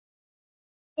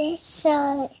This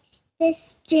show is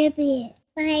distributed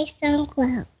by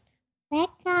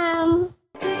SoundCloud.com.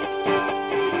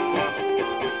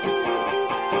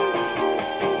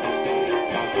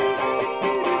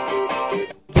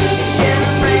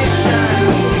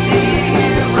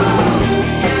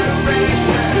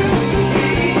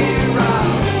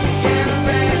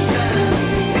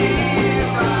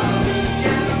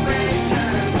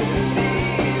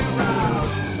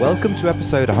 Welcome to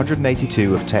episode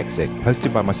 182 of TechSig,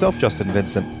 hosted by myself, Justin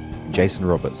Vincent, and Jason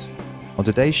Roberts. On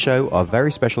today's show, our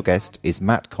very special guest is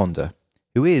Matt Konda,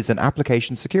 who is an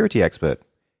application security expert.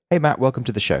 Hey, Matt, welcome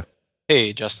to the show.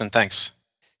 Hey, Justin, thanks.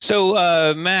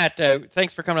 So, Matt,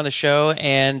 thanks for coming on the show,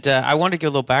 and I wanted to give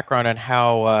a little background on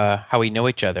how we know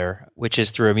each other, which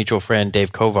is through a mutual friend,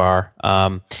 Dave Kovar.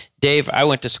 Dave, I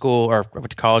went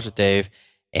to college with Dave,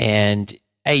 and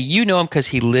hey, you know him because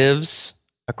he lives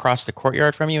across the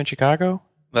courtyard from you in Chicago?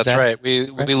 That's right. We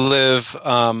live,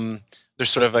 there's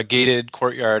sort of a gated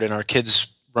courtyard and our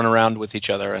kids run around with each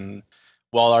other. And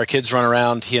while our kids run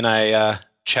around, he and I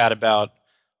chat about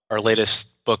our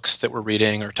latest books that we're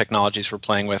reading or technologies we're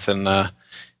playing with. And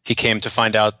he came to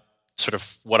find out sort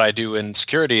of what I do in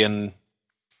security. And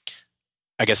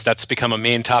I guess that's become a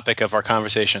main topic of our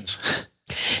conversations.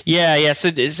 Yeah.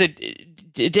 So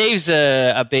Dave's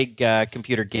a big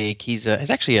computer geek. He's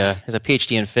actually has a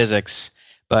PhD in physics,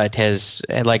 but has,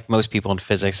 like most people in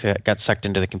physics, got sucked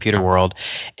into the computer world.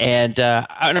 And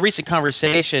in a recent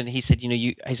conversation, he said,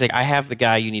 he's like, I have the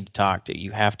guy you need to talk to.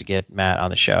 You have to get Matt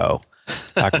on the show,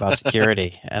 talk about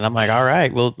security. And I'm like, all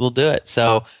right, we'll do it.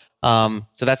 So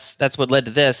that's what led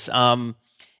to this. Matt,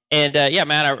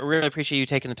 I really appreciate you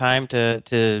taking the time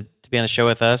to be on the show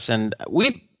with us. And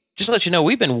we just to let you know,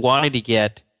 we've been wanting to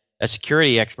get a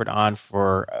security expert on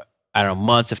for,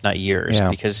 months, if not years,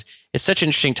 because it's such an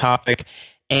interesting topic.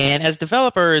 And as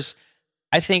developers,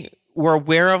 I think we're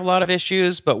aware of a lot of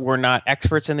issues, but we're not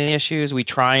experts in the issues. We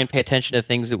try and pay attention to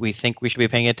things that we think we should be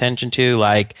paying attention to,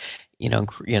 like,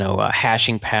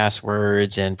 hashing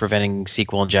passwords and preventing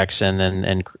SQL injection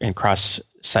and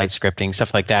cross-site scripting,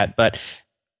 stuff like that. But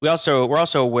we're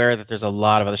also aware that there's a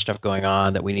lot of other stuff going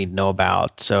on that we need to know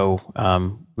about. So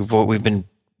we've been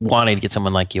wanting to get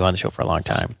someone like you on the show for a long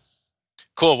time.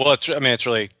 Cool. Well, it's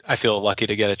really, I feel lucky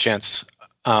to get a chance.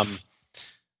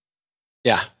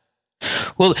 Yeah.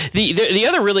 Well, the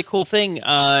other really cool thing,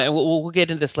 and we'll get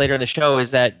into this later in the show,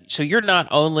 is that so you're not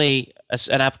only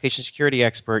an application security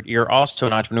expert, you're also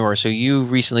an entrepreneur. So you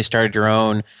recently started your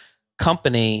own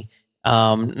company,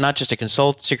 not just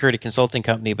a security consulting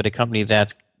company, but a company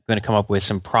that's going to come up with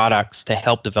some products to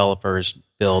help developers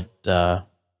build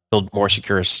more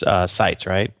secure sites,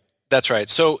 right? That's right.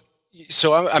 So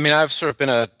I've sort of been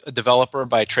a developer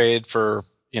by trade for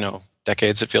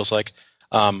decades. It feels like,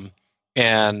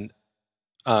 and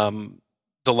the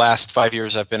last 5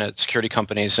 years I've been at security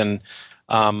companies, and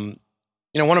one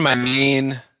of my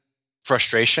main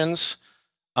frustrations,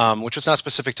 which was not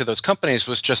specific to those companies,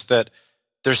 was just that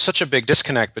there's such a big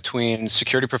disconnect between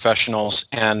security professionals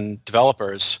and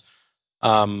developers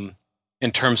in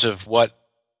terms of what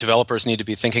developers need to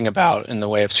be thinking about in the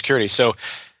way of security. So,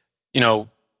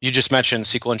 you just mentioned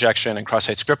SQL injection and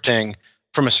cross-site scripting.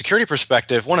 From a security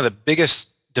perspective, one of the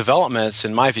biggest developments,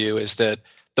 in my view, is that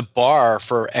the bar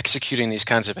for executing these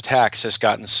kinds of attacks has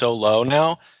gotten so low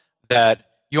now that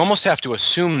you almost have to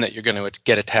assume that you're going to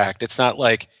get attacked. It's not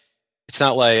like,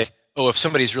 oh, if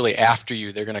somebody's really after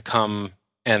you, they're going to come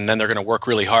and then they're going to work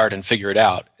really hard and figure it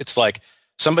out. It's like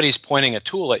somebody's pointing a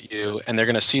tool at you and they're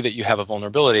going to see that you have a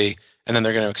vulnerability and then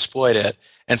they're going to exploit it.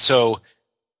 And so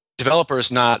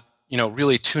developers not,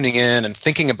 really tuning in and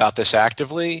thinking about this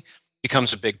actively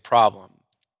becomes a big problem.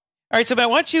 All right, so Matt,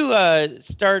 why don't you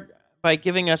start by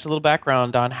giving us a little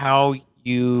background on how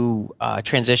you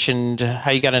transitioned,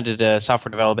 how you got into the software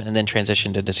development and then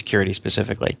transitioned into security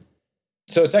specifically.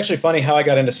 So it's actually funny how I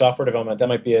got into software development. That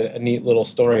might be a neat little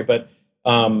story, but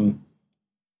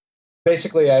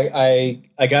basically I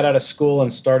got out of school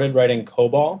and started writing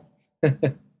COBOL.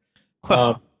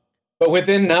 But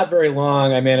within not very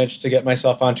long, I managed to get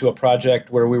myself onto a project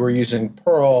where we were using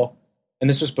Perl, and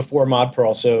this was before Mod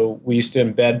Perl, so we used to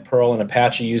embed Perl in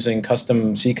Apache using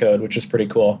custom C code, which is pretty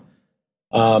cool.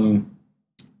 Then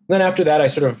after that, I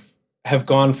sort of have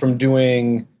gone from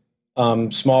doing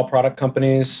small product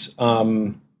companies,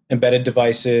 embedded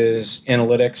devices,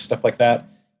 analytics, stuff like that,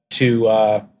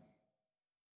 to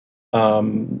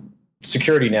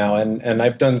security now, and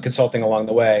I've done consulting along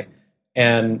the way.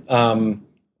 And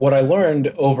what I learned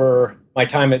over my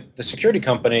time at the security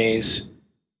companies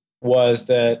was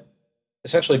that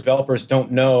essentially developers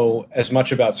don't know as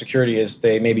much about security as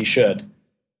they maybe should.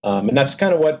 And that's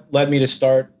kind of what led me to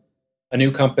start a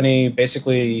new company,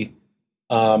 basically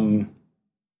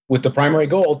with the primary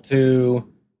goal to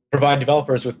provide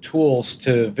developers with tools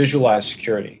to visualize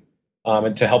security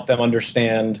and to help them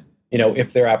understand,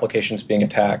 if their application is being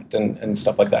attacked and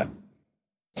stuff like that.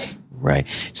 Right.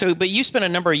 So, but you spent a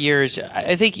number of years.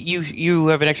 I think you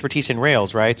have an expertise in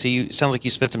Rails, right? So, sounds like you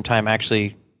spent some time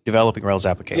actually developing Rails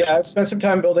applications. Yeah, I've spent some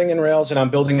time building in Rails, and I'm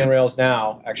building in Rails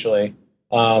now, actually.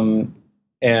 That's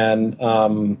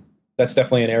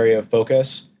definitely an area of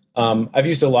focus. I've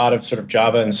used a lot of sort of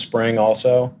Java and Spring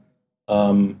also.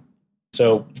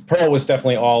 So Perl was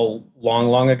definitely all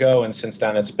long ago, and since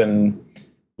then it's been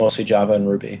mostly Java and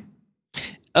Ruby.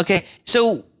 Okay,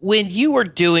 so when you're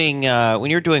doing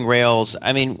Rails,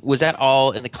 I mean, was that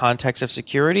all in the context of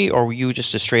security, or were you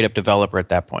just a straight up developer at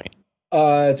that point?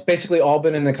 It's basically all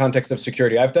been in the context of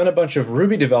security. I've done a bunch of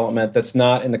Ruby development that's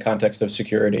not in the context of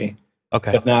security,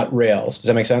 but not Rails. Does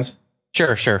that make sense?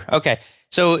 Sure. Okay,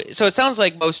 so it sounds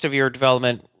like most of your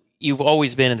development, you've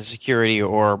always been in the security,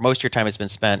 or most of your time has been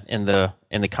spent in the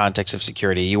context of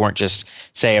security. You weren't just,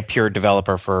 say, a pure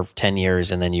developer for 10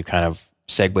 years and then you kind of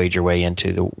segued your way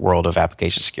into the world of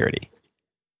application security.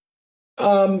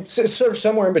 Sort of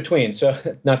somewhere in between. So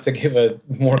not to give a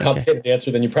more complicated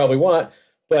answer than you probably want,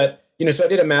 but so I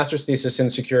did a master's thesis in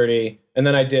security, and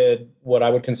then I did what I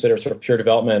would consider sort of pure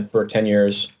development for 10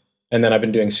 years, and then I've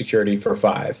been doing security for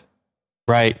 5.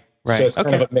 Right. So it's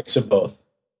kind of a mix of both.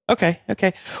 Okay.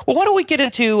 Well, why don't we get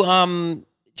into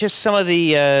just some of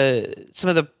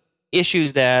the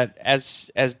issues that as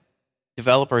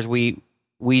developers we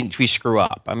screw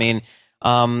up. I mean,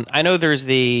 I know there's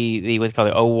the what they call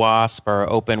the OWASP, or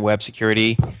Open Web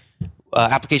Security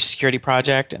Application Security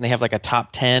Project, and they have like a top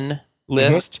 10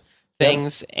 list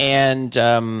things. Yep. And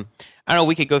I don't know,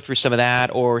 we could go through some of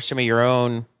that, or some of your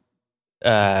own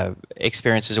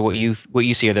experiences of what you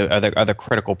see are the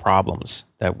critical problems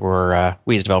that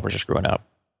we as developers are screwing up.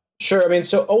 Sure. I mean,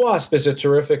 so OWASP is a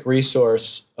terrific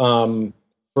resource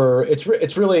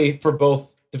it's really for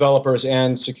both developers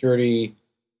and security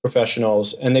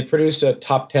professionals, and they produce a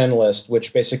top 10 list,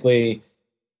 which basically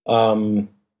for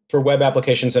web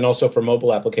applications and also for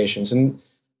mobile applications. And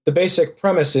the basic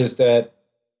premise is that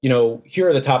here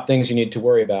are the top things you need to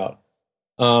worry about.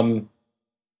 The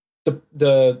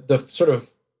sort of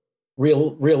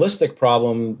realistic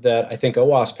problem that I think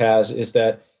OWASP has is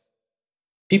that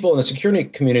people in the security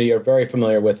community are very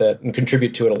familiar with it and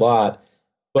contribute to it a lot,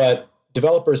 but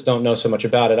developers don't know so much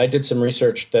about it. I did some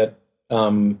research that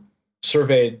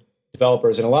surveyed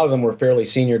developers, and a lot of them were fairly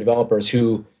senior developers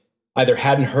who either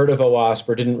hadn't heard of OWASP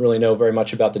or didn't really know very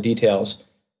much about the details.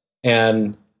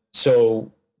 And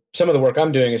so some of the work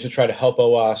I'm doing is to try to help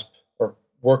OWASP, or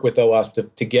work with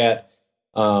OWASP to get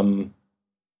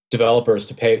developers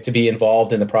to be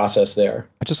involved in the process there.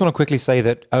 I just want to quickly say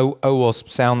that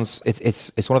OWASP sounds,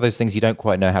 it's one of those things you don't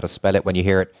quite know how to spell it when you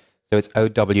hear it. So it's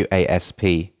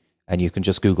OWASP, and you can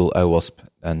just Google OWASP,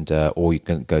 and or you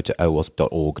can go to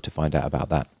owasp.org to find out about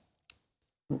that.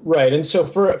 Right. And so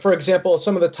for example,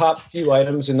 some of the top few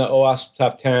items in the OWASP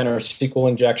top 10 are SQL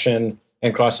injection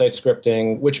and cross-site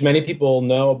scripting, which many people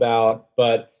know about,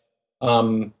 but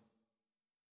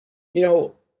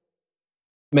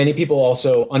many people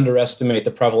also underestimate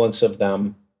the prevalence of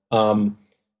them.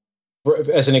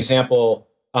 As an example,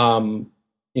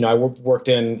 I worked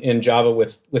in Java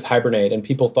with Hibernate, and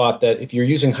people thought that if you're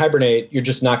using Hibernate, you're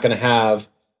just not going to have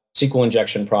SQL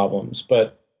injection problems,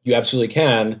 but you absolutely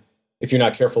can if you're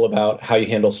not careful about how you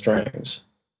handle strings.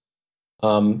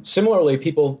 Similarly,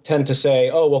 people tend to say,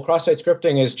 oh, well, cross-site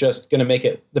scripting is just going to make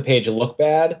the page look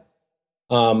bad.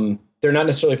 They're not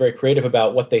necessarily very creative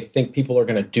about what they think people are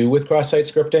going to do with cross-site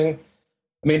scripting.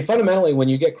 I mean, fundamentally, when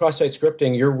you get cross-site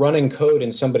scripting, you're running code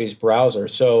in somebody's browser.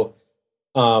 So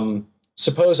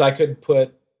suppose I could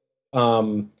put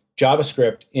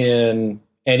JavaScript in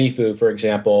AnyFoo, for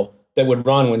example, that would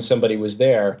run when somebody was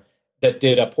there, that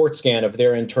did a port scan of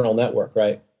their internal network,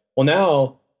 right? Well,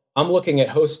 now I'm looking at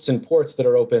hosts and ports that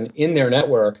are open in their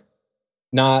network,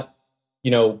 not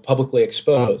publicly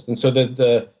exposed. And so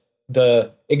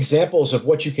the examples of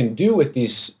what you can do with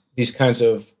these kinds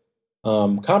of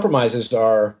compromises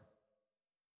are,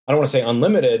 I don't want to say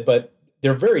unlimited, but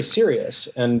they're very serious.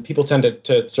 And people tend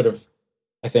to sort of,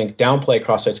 I think, downplay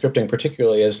cross-site scripting,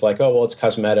 particularly as like, oh, well, it's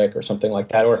cosmetic or something like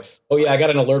that. Or, oh, yeah, I got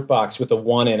an alert box with a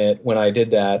 1 in it when I did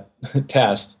that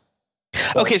test.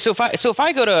 Okay, so if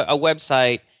I go to a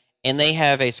website and they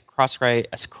have a cross-site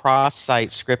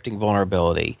scripting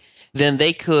vulnerability, then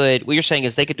they could, what you're saying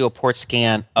is they could do a port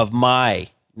scan of my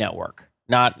network,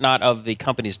 not of the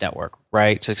company's network,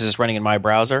 right? So because it's running in my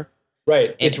browser?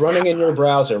 Right. It's running in your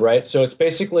browser, right? So it's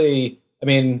basically, I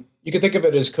mean, you could think of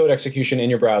it as code execution in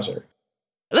your browser.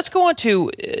 let's go on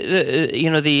to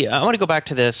I want to go back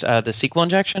to this the SQL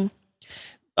injection.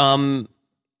 Um,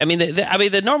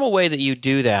 the normal way that you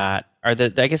do that, or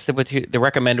I guess the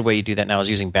recommended way you do that now is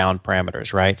using bound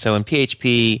parameters, right? So in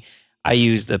PHP, I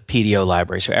use the PDO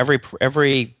library. So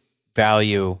every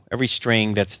value, every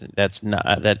string that's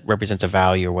not, that represents a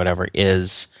value or whatever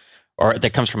is, or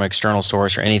that comes from an external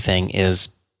source or anything is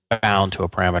bound to a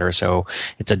parameter. So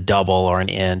it's a double or an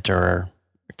int or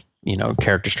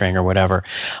character string or whatever.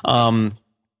 Um,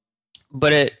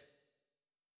 but it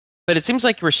but it seems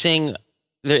like we're seeing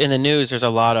in the news. There's a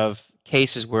lot of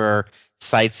cases where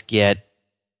sites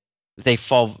they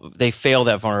fail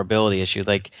that vulnerability issue,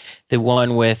 like the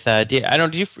one with do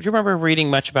you remember reading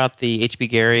much about the HB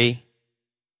Gary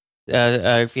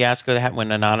fiasco that happened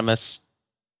when Anonymous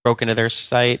broke into their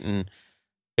site and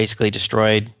basically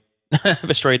destroyed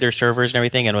their servers and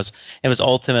everything, and was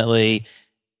ultimately,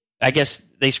 I guess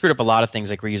they screwed up a lot of things,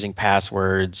 like reusing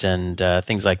passwords and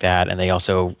things like that, and they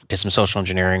also did some social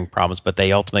engineering problems. But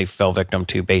they ultimately fell victim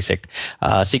to basic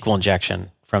SQL injection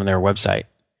from their website.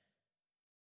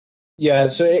 Yeah,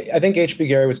 so I think HB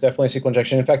Gary was definitely SQL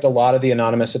injection. In fact, a lot of the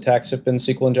anonymous attacks have been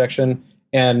SQL injection.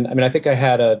 And I mean, I think I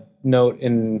had a note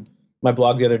in my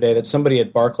blog the other day that somebody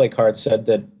at Barclaycard said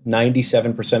that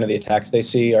 97% of the attacks they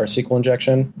see are SQL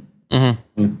injection.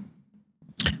 Mm-hmm.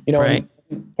 Right.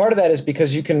 Part of that is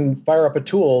because you can fire up a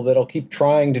tool that'll keep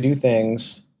trying to do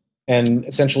things and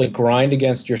essentially grind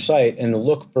against your site and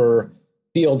look for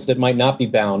fields that might not be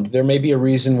bound. There may be a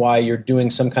reason why you're doing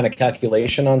some kind of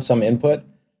calculation on some input,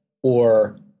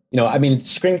 or,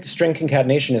 string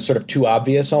concatenation is sort of too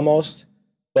obvious almost.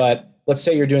 But let's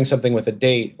say you're doing something with a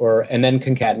date and then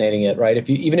concatenating it, right?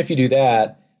 Even if you do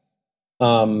that,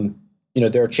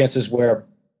 there are chances where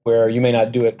you may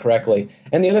not do it correctly.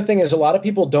 And the other thing is, a lot of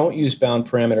people don't use bound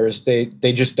parameters.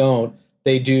 They just don't.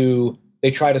 They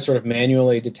try to sort of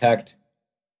manually detect,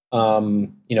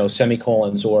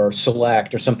 semicolons or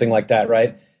select or something like that,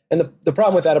 right? And the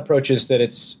problem with that approach is that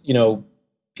it's,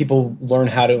 people learn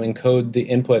how to encode the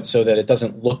input so that it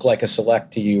doesn't look like a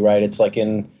select to you, right? It's like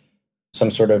in some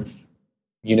sort of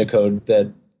Unicode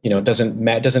that,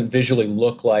 doesn't visually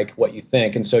look like what you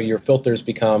think. And so your filters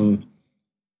become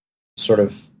sort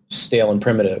of stale and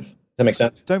primitive. Does that make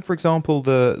sense? Don't, for example,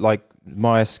 the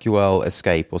MySQL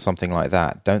escape or something like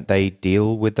that, don't they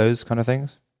deal with those kind of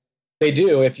things? They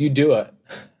do if you do it.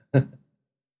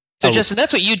 So Justin,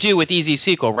 that's what you do with Easy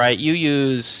SQL, right? You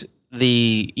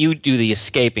do the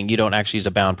escaping. You don't actually use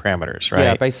the bound parameters,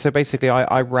 right? Yeah. So basically,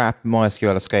 I wrap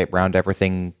MySQL escape around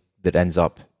everything that ends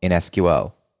up in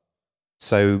SQL.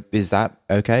 So is that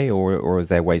okay, or is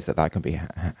there ways that can be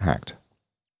hacked?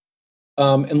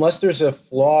 Unless there's a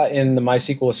flaw in the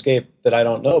MySQL escape that I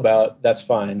don't know about, that's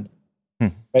fine.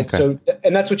 Right. Okay. So,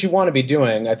 and that's what you want to be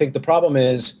doing. I think the problem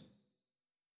is,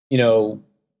 a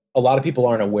lot of people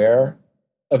aren't aware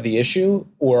of the issue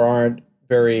or aren't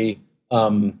very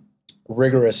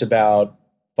rigorous about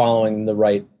following the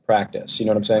right practice. You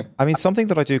know what I'm saying? I mean, something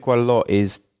that I do quite a lot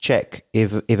is check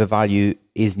if a value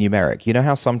is numeric. You know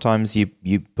how sometimes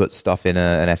you put stuff in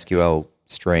an SQL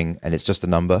string and it's just a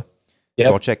number?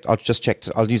 Yep. So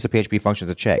I'll use the PHP function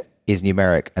to check is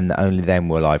numeric, and only then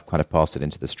will I kind of pass it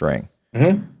into the string.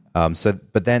 Mm-hmm.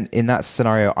 But then in that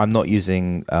scenario, I'm not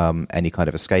using any kind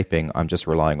of escaping. I'm just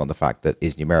relying on the fact that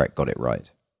is numeric got it right.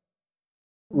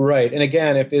 Right. And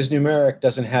again, if is numeric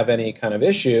doesn't have any kind of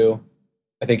issue,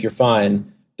 I think you're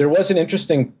fine. There was an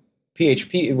interesting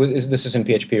PHP. This is in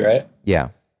PHP, right? Yeah.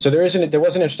 So there was an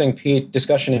interesting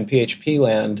discussion in PHP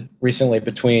land recently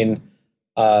between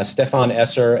Stefan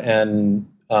Esser and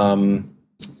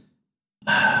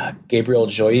Gabriel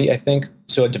Joyi, I think.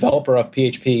 So a developer of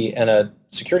PHP and a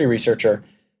security researcher,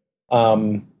 who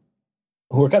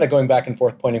are kind of going back and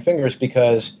forth pointing fingers,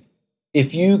 because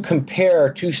if you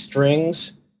compare two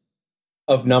strings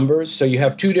of numbers, so you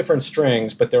have two different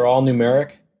strings, but they're all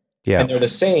numeric, and they're the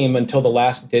same until the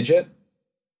last digit,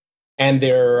 and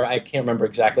I can't remember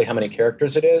exactly how many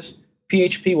characters it is,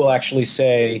 PHP will actually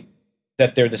say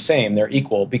that they're the same, they're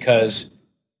equal, because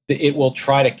it will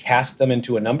try to cast them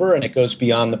into a number, and it goes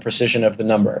beyond the precision of the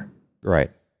number.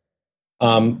 Right.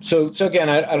 So again,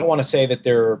 I don't want to say that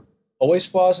there are always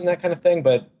flaws in that kind of thing,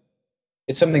 but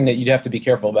it's something that you'd have to be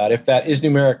careful about. If that is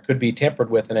numeric could be tampered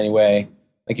with in any way,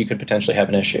 like you could potentially have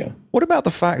an issue. What about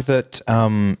the fact that,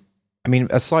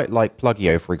 a site like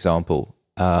Plugio, for example,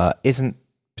 isn't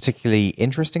particularly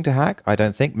interesting to hack? I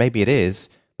don't think. Maybe it is.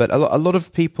 But a lot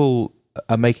of people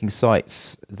are making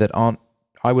sites that aren't,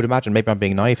 I would imagine, maybe I'm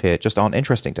being naive here, just aren't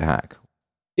interesting to hack.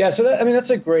 Yeah, so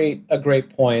that's a great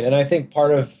point. And I think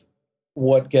part of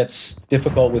what gets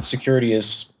difficult with security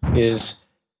is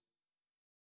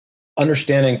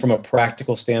understanding from a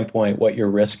practical standpoint what your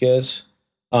risk is.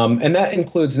 And that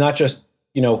includes not just,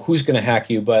 who's going to hack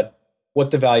you, but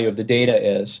what the value of the data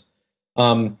is.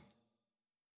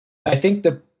 I think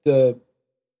the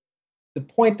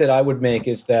point that I would make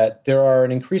is that there are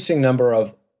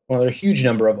a huge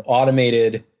number of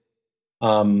automated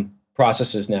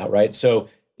processes now, right? So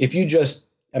if you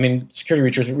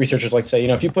security researchers like to say,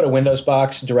 if you put a Windows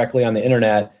box directly on the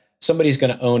internet, somebody's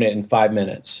going to own it in 5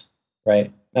 minutes,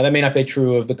 right? Now that may not be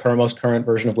true of the most current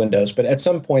version of Windows, but at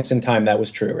some points in time that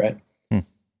was true, right?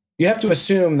 You have to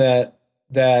assume that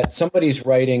somebody's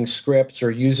writing scripts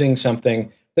or using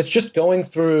something that's just going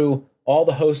through all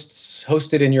the hosts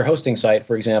hosted in your hosting site,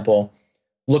 for example,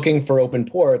 looking for open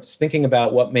ports, thinking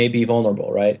about what may be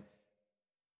vulnerable, right?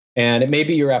 And it may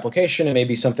be your application, it may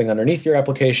be something underneath your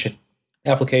application.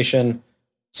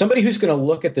 Somebody who's going to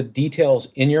look at the details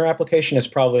in your application is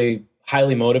probably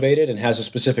highly motivated and has a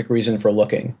specific reason for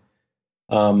looking.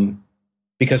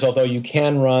 Because although you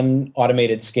can run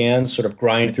automated scans, sort of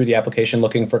grind through the application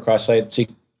looking for cross-site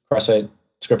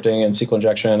scripting and SQL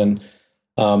injection and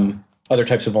other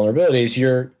types of vulnerabilities,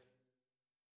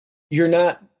 you're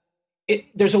not.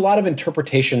 There's a lot of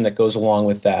interpretation that goes along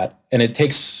with that, and it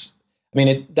takes.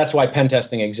 That's why pen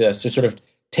testing exists. It sort of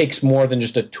takes more than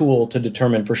just a tool to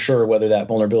determine for sure whether that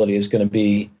vulnerability is going to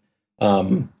be,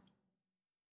 something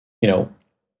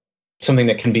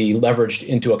that can be leveraged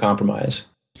into a compromise.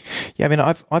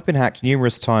 Yeah, I've been hacked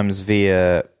numerous times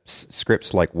via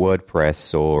scripts like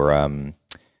WordPress or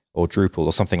Drupal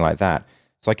or something like that.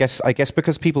 So I guess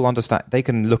because people understand, they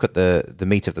can look at the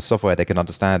meat of the software, they can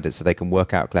understand it, so they can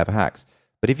work out clever hacks.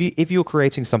 But if you're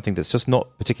creating something that's just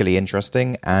not particularly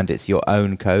interesting and it's your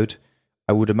own code,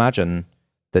 I would imagine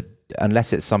that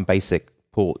unless it's some basic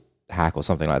port hack or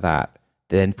something like that,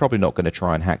 then probably not going to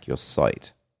try and hack your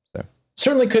site. So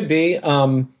certainly could be.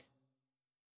 One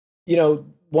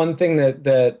thing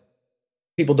that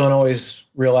people don't always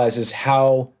realize is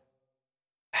how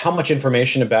much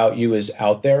information about you is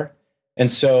out there. And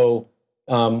so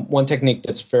one technique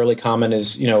that's fairly common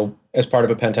is, as part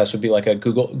of a pen test would be like a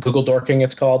Google dorking,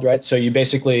 it's called, right? So you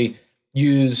basically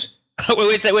use...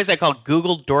 Wait, is that called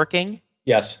Google dorking?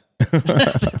 Yes.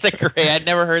 That's great. I'd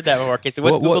never heard that before. Okay, so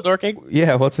what's Google dorking?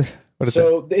 Yeah, what is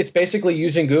so it? It's basically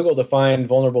using Google to find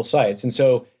vulnerable sites. And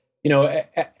so,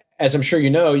 as I'm sure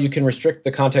you can restrict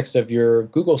the context of your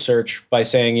Google search by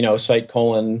saying, site :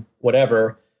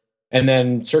 whatever, and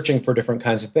then searching for different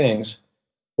kinds of things.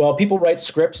 Well, people write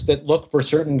scripts that look for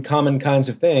certain common kinds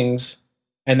of things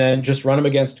and then just run them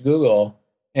against Google.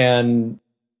 And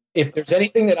if there's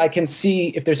anything I can see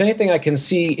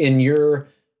in your,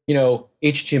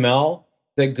 HTML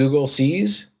that Google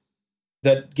sees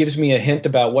that gives me a hint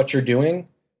about what you're doing,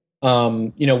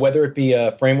 whether it be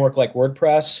a framework like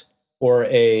WordPress or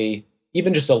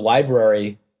even just a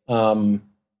library, for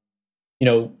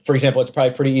example, it's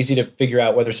probably pretty easy to figure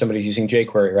out whether somebody's using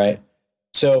jQuery, right?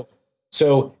 So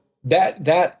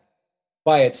that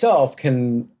by itself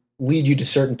can lead you to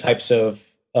certain types of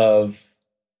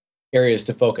areas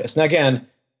to focus. Now, again,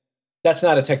 that's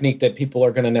not a technique that people are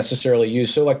going to necessarily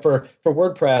use. So like for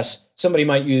WordPress, somebody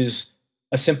might use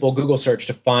a simple Google search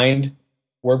to find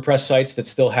WordPress sites that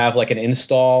still have like an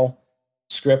install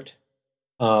script.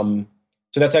 So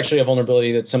that's actually a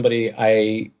vulnerability that somebody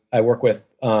I work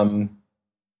with and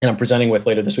I'm presenting with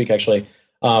later this week actually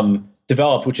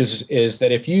developed, which is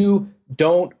that if you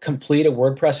don't complete a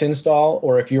WordPress install,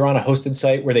 or if you're on a hosted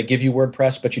site where they give you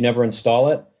WordPress but you never install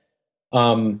it,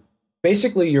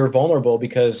 basically you're vulnerable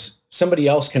because somebody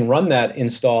else can run that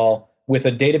install with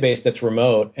a database that's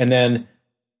remote, and then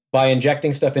by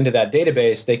injecting stuff into that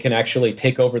database, they can actually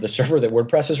take over the server that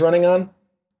WordPress is running on.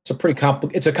 It's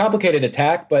a complicated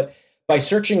attack, but by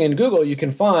searching in Google, you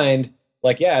can find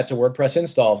it's a WordPress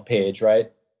install page,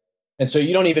 right? And so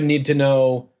you don't even need to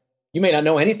know, you may not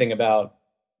know anything about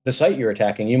the site you're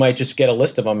attacking. You might just get a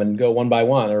list of them and go one by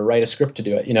one or write a script to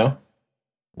do it,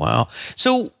 Wow.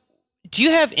 So do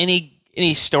you have any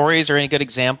stories or any good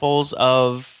examples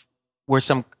of where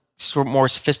some sort of more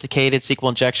sophisticated SQL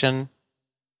injection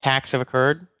hacks have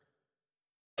occurred?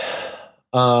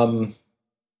 SQL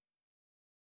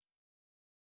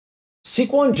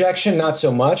injection, not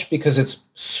so much, because it's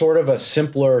sort of a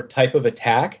simpler type of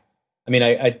attack.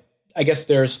 I guess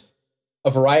there's a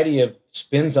variety of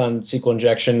spins on SQL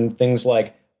injection, things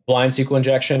like blind SQL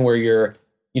injection, where you're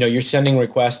sending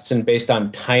requests and based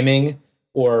on timing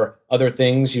or other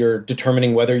things, you're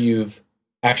determining whether you've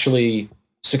actually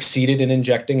succeeded in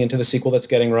injecting into the SQL that's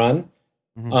getting run.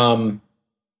 Mm-hmm.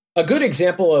 A good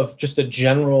example of just a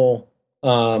general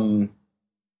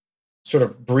sort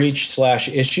of breach /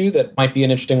 issue that might be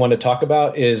an interesting one to talk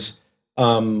about is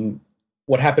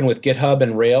what happened with GitHub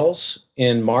and Rails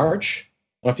in March.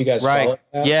 I don't know if you guys followed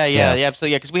that. Yeah,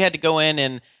 absolutely. Yeah, because we had to go in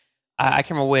and I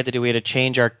can't remember what we had to do. We had to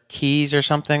change our keys or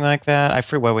something like that. I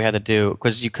forget what we had to do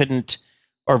because you couldn't,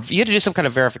 or you had to do some kind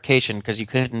of verification because you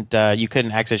couldn't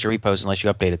access your repos unless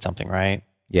you updated something, right?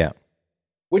 Yeah.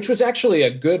 Which was actually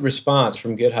a good response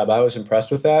from GitHub. I was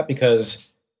impressed with that because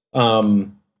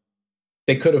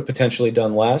they could have potentially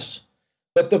done less.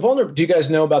 But do you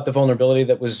guys know about the vulnerability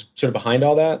that was sort of behind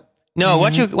all that? No, why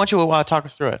don't you talk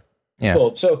us through it? Yeah.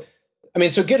 Cool. So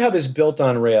GitHub is built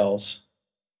on Rails,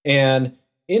 and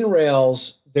in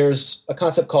Rails, there's a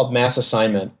concept called mass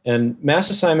assignment, and mass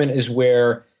assignment is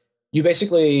where the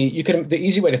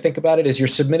easy way to think about it is you're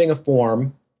submitting a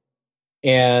form,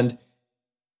 and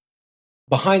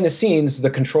behind the scenes, the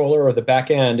controller or the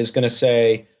back end is going to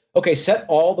say, okay, set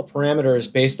all the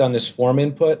parameters based on this form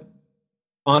input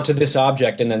onto this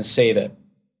object and then save it.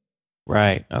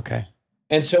 Right. Okay.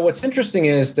 And so what's interesting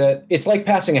is that it's like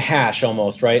passing a hash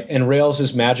almost, right? And Rails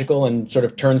is magical and sort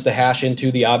of turns the hash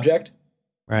into the object.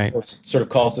 Right. Or sort of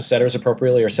calls the setters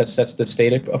appropriately or sets the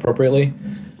state appropriately.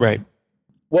 Right.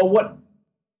 Well,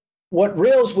 what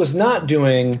Rails was not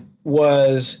doing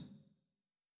was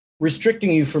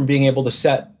restricting you from being able to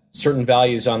set certain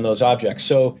values on those objects.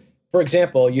 So, for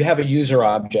example, you have a user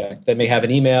object that may have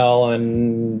an email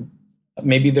and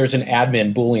maybe there's an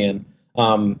admin Boolean.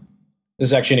 This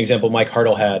is actually an example Mike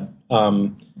Hartle had.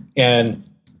 And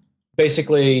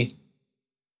basically,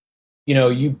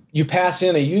 you pass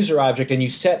in a user object and you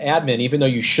set admin, even though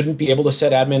you shouldn't be able to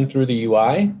set admin through the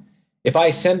UI. If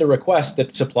I send a request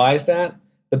that supplies that,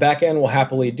 the backend will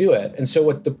happily do it. And so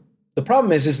what the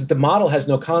problem is that the model has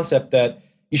no concept that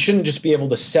you shouldn't just be able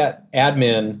to set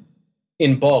admin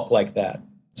in bulk like that.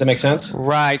 Does that make sense?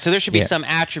 Right. So there should be some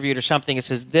attribute or something that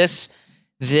says this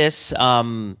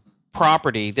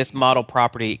property, this model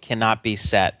property cannot be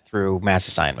set through mass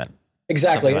assignment.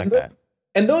 Exactly. Like that.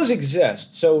 And those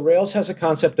exist. So Rails has a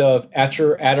concept of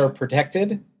attr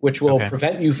protected, which will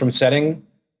prevent you from setting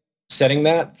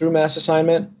that through mass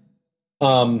assignment.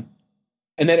 And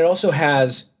then it also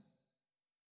has,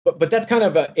 but that's kind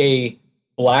of a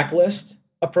blacklist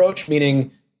approach,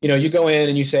 meaning, you go in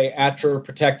and you say attr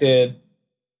protected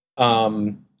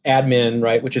admin,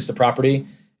 right, which is the property.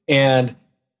 And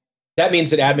that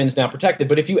means that admin's now protected.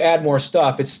 But if you add more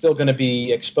stuff, it's still going to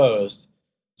be exposed.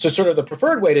 So sort of the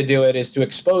preferred way to do it is to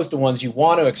expose the ones you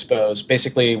want to expose,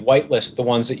 basically whitelist the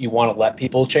ones that you want to let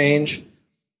people change,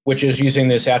 which is using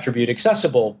this attribute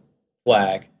accessible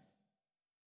flag.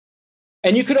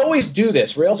 And you could always do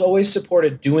this. Rails always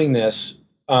supported doing this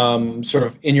sort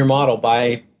of in your model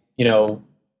by,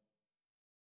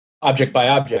 object by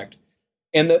object.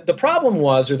 And the problem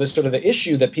was, or the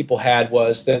issue that people had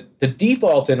was that the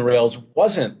default in Rails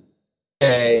wasn't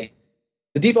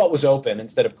the default was open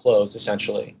instead of closed,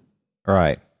 essentially.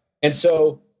 Right. And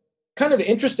so kind of the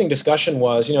interesting discussion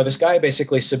was, this guy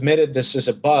basically submitted this as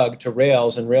a bug to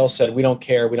Rails, and Rails said, we don't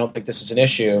care, we don't think this is an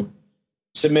issue,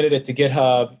 submitted it to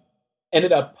GitHub,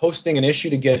 ended up posting an issue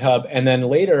to GitHub, and then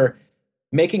later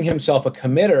making himself a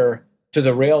committer to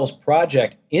the Rails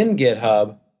project in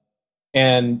GitHub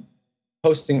and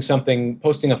posting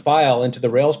a file into the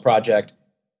Rails project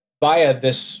via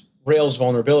this Rails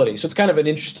vulnerability. So it's kind of an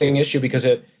interesting issue because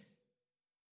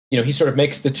he sort of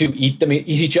makes the two eat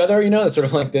each other, it's sort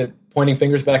of like the pointing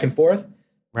fingers back and forth.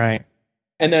 Right.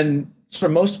 And then sort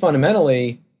of most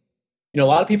fundamentally, a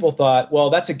lot of people thought,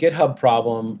 well, that's a GitHub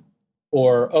problem,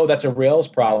 or, oh, that's a Rails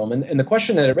problem. And the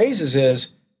question that it raises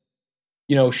is,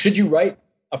 should you write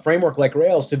a framework like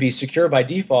Rails to be secure by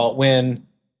default when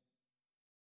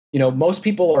most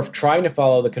people are trying to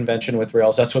follow the convention with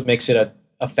Rails? That's what makes it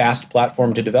a fast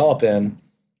platform to develop in,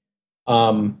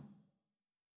 and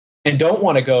don't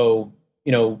want to go,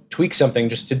 tweak something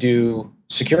just to do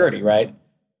security, right?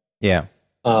 Yeah.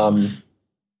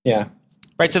 Yeah.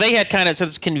 Right. So they had so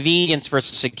this convenience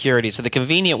versus security. So the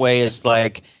convenient way is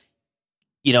like,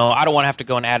 I don't want to have to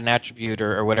go and add an attribute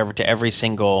or whatever to every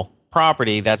single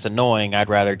property. That's annoying. I'd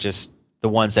rather just the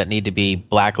ones that need to be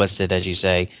blacklisted, as you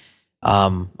say,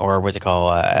 or what's it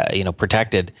called,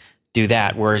 protected, do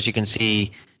that. Whereas you can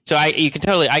see, so I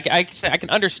can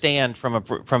understand from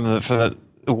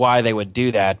why they would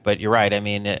do that, but you're right. I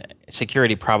mean,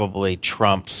 security probably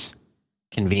trumps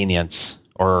convenience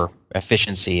or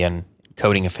efficiency and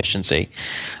coding efficiency.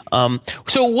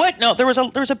 So what? No, there was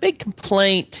a big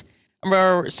complaint.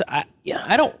 I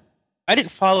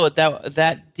didn't follow it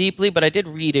that deeply, but I did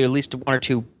read at least one or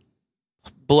two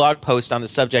blog posts on the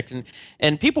subject,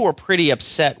 and people were pretty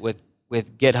upset with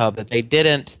GitHub that they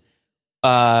didn't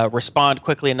respond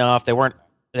quickly enough. They weren't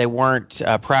they weren't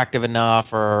proactive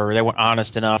enough, or they weren't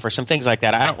honest enough, or some ththings like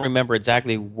that. I don't remember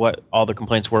exactly what all the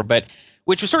complaints were, but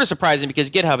which was sort of surprising because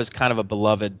GitHub is kind of a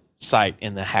beloved site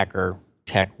in the hacker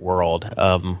tech world.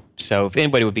 So if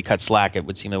anybody would be cut slack, it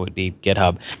would seem it would be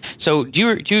GitHub. So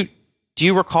do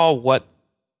you recall what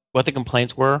the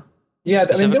complaints were? Yeah,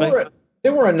 I mean,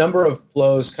 there were a number of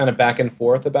flows kind of back and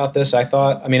forth about this, I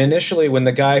thought. I mean, initially, when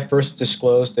the guy first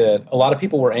disclosed it, a lot of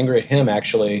people were angry at him,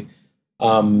 actually,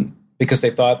 because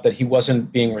they thought that he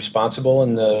wasn't being responsible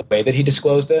in the way that he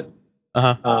disclosed it.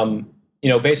 Uh-huh.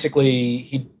 Basically,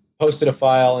 he posted a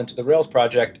file into the Rails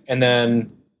project and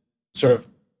then sort of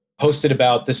posted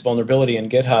about this vulnerability in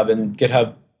GitHub, and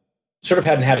GitHub sort of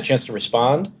hadn't had a chance to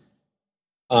respond.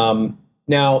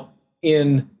 Now,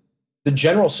 in the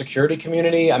general security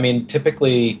community, I mean,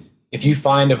 typically, if you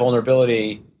find a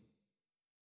vulnerability,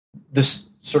 this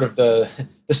sort of the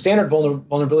standard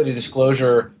vulnerability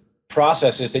disclosure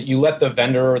process is that you let the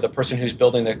vendor or the person who's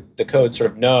building the code sort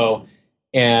of know.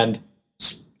 And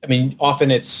I mean,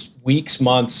 often it's weeks,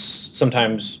 months,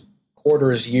 sometimes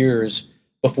quarters, years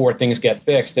before things get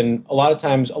fixed. And a lot of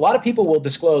times, a lot of people will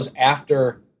disclose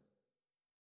after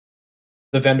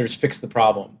the vendors fix the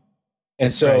problem.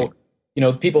 And so, right.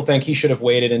 People think he should have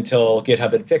waited until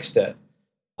GitHub had fixed it.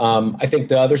 I think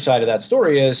the other side of that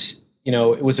story is,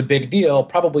 it was a big deal.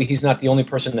 Probably he's not the only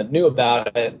person that knew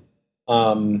about it.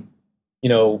 On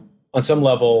some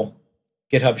level,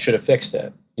 GitHub should have fixed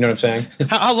it. You know what I'm saying?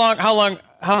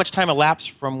 How much time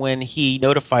elapsed from when he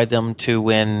notified them to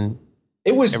when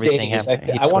it was days?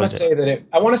 I want to say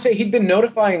I want to say he'd been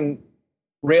notifying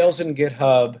Rails and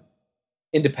GitHub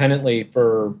independently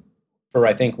for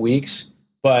I think weeks,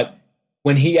 but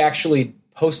when he actually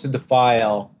posted the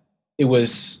file, it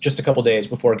was just a couple days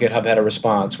before GitHub had a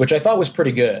response, which I thought was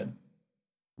pretty good.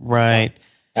 Right.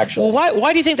 Actually. Well,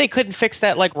 why do you think they couldn't fix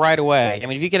that like right away? I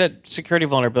mean, if you get a security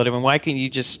vulnerability, I mean, why can't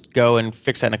you just go and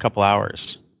fix that in a couple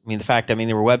hours? I mean,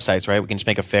 there were websites, right? We can just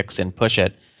make a fix and push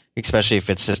it, especially if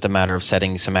it's just a matter of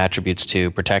setting some attributes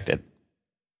to protect it.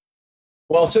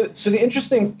 Well, so the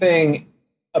interesting thing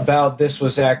about this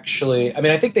was actually, I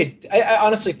mean, I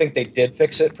honestly think they did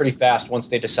fix it pretty fast once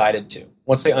they decided to.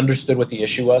 Once they understood what the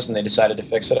issue was and they decided to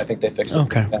fix it, I think they fixed it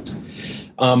pretty fast.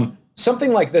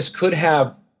 Something like this could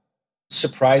have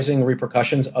surprising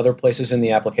repercussions other places in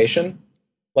the application.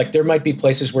 Like there might be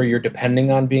places where you're depending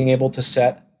on being able to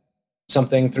set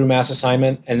something through mass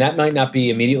assignment, and that might not be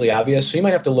immediately obvious. So you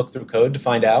might have to look through code to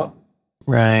find out.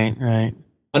 Right.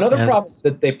 Another problem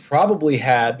that they probably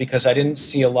had, because I didn't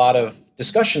see a lot of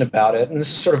discussion about it, and this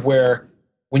is sort of where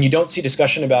when you don't see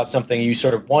discussion about something, you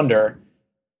sort of wonder,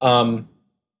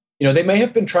 they may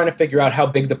have been trying to figure out how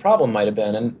big the problem might have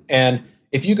been. And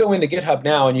if you go into GitHub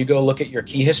now and you go look at your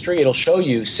key history, it'll show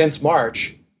you since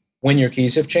March when your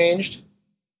keys have changed,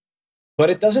 but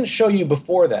it doesn't show you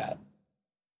before that.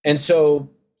 And so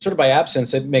sort of by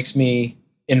absence, it makes me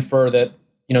infer that,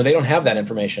 they don't have that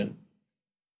information.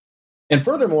 And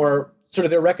furthermore, sort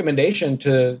of their recommendation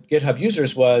to GitHub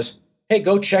users was, hey,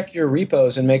 go check your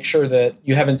repos and make sure that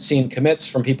you haven't seen commits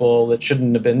from people that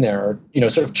shouldn't have been there, or,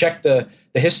 sort of check the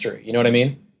history. You know what I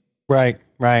mean? Right.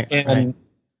 And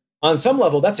on some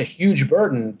level, that's a huge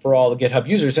burden for all the GitHub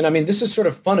users. And I mean, this is sort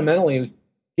of fundamentally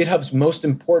GitHub's most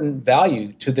important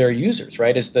value to their users,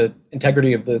 right? Is the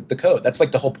integrity of the code. That's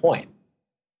like the whole point.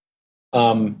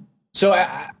 So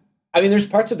I mean, there's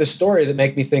parts of the story that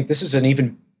make me think this is an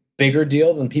even bigger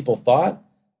deal than people thought.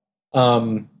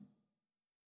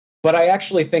 But I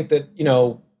actually think that,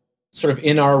 sort of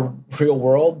in our real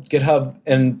world, GitHub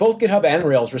and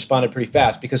Rails responded pretty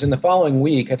fast, because in the following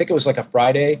week, I think it was like a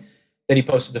Friday that he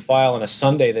posted the file, on a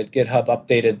Sunday that GitHub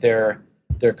updated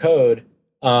their code.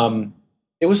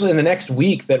 It was in the next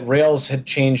week that Rails had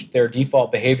changed their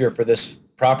default behavior for this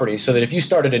property, so that if you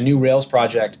started a new Rails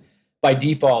project, by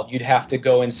default, you'd have to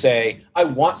go and say, I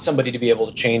want somebody to be able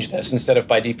to change this, instead of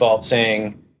by default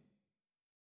saying,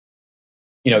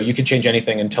 you can change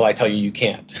anything until I tell you you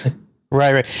can't.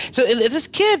 Right. So this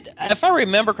kid, if I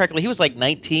remember correctly, he was like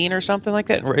 19 or something like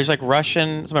that. He was like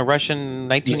Russian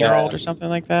 19-year-old or something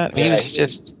like that. I mean,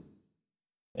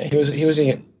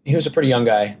 he was a pretty young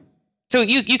guy. So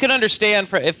you can understand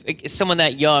if someone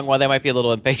that young, why they might be a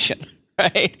little impatient,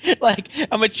 right? Like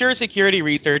a mature security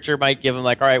researcher might give him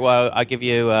like, all right, well, I'll give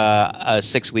you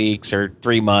 6 weeks or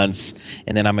 3 months,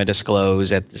 and then I'm going to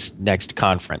disclose at this next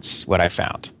conference what I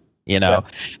found. But you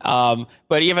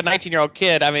have a 19-year-old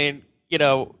kid. I mean,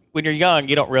 when you're young,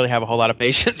 you don't really have a whole lot of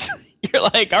patience. You're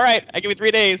like, all right, I give you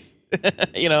 3 days,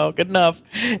 good enough.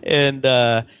 And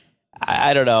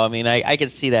I don't know. I mean, I can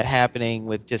see that happening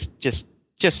with just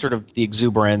just sort of the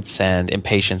exuberance and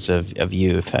impatience of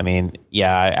youth. I mean,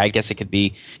 yeah, I guess it could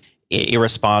be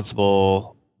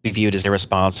irresponsible, be viewed as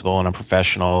irresponsible and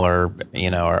unprofessional, or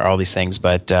or all these things.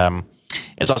 But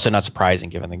it's also not surprising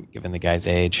given the guy's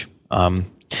age.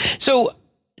 So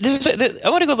I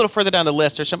want to go a little further down the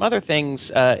list. There's some other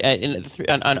things on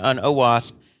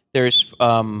OWASP. There's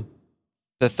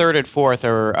the third and fourth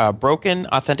are broken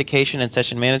authentication and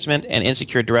session management and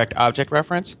insecure direct object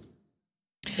reference.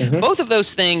 Mm-hmm. Both of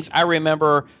those things I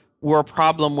remember were a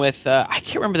problem with, I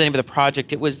can't remember the name of the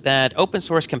project. It was that open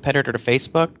source competitor to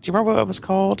Facebook. Do you remember what it was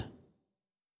called?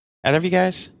 Either of you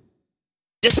guys?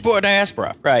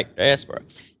 Diaspora. Right, Diaspora.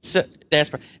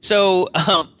 So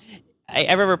I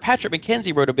remember Patrick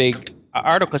McKenzie wrote a big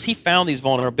article because he found these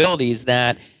vulnerabilities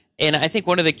that, and I think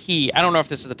one of the key, I don't know if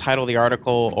this is the title of the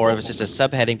article or it was just a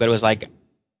subheading, but it was like,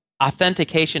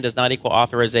 authentication does not equal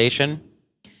authorization.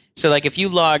 So like if you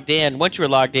logged in, once you were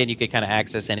logged in, you could kind of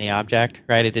access any object,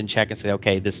 right? It didn't check and say,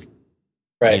 okay, this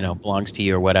belongs to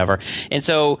you or whatever. And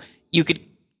so you could,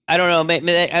 I don't know,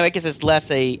 I guess it's less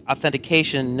a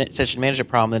authentication session management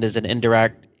problem than it is an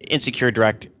insecure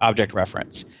direct object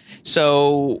reference.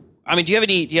 So, I mean, do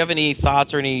you have any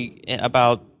thoughts or any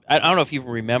about, I don't know if you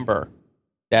remember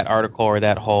that article or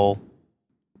that whole,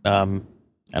 I don't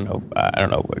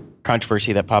know,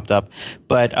 controversy that popped up,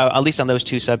 but at least on those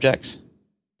two subjects.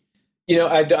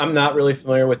 I'm not really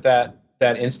familiar with that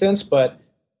instance, but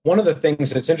one of the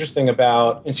things that's interesting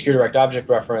about insecure direct object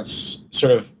reference,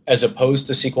 sort of as opposed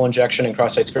to SQL injection and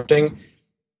cross-site scripting,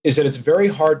 is that it's very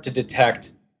hard to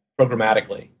detect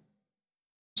programmatically.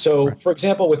 So, for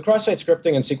example, with cross-site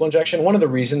scripting and SQL injection, one of the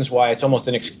reasons why it's almost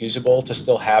inexcusable to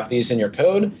still have these in your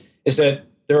code is that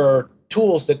there are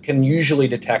tools that can usually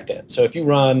detect it. So if you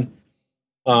run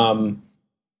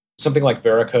something like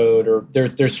Veracode, or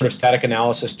there's sort of static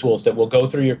analysis tools that will go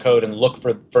through your code and look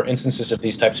for instances of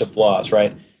these types of flaws,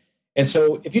 right? And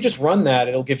so if you just run that,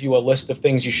 it'll give you a list of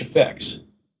things you should fix.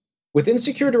 With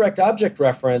insecure direct object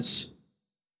reference,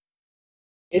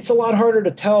 it's a lot harder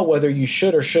to tell whether you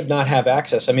should or should not have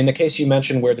access. I mean, the case you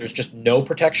mentioned where there's just no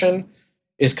protection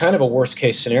is kind of a worst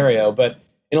case scenario, but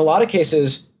in a lot of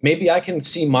cases, maybe I can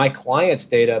see my client's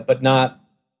data, but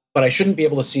I shouldn't be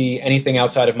able to see anything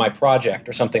outside of my project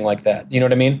or something like that. You know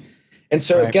what I mean? And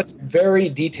so It gets very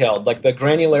detailed, like the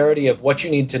granularity of what you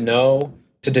need to know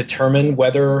to determine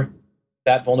whether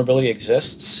that vulnerability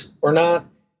exists or not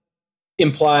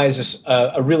implies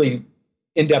a really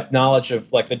in-depth knowledge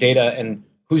of like the data and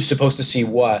who's supposed to see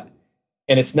what.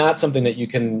 And it's not something that you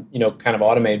can, kind of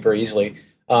automate very easily,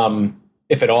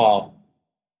 if at all.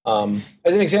 As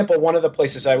an example, one of the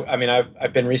places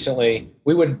I've been recently,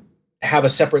 we would have a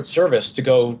separate service to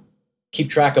go keep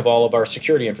track of all of our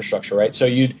security infrastructure, right? So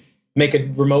you'd make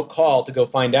a remote call to go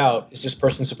find out, is this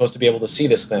person supposed to be able to see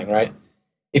this thing, right?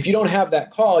 If you don't have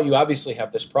that call, you obviously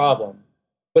have this problem.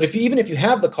 But even if you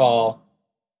have the call,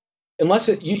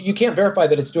 you can't verify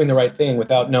that it's doing the right thing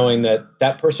without knowing that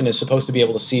that person is supposed to be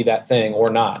able to see that thing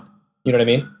or not. You know what I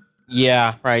mean?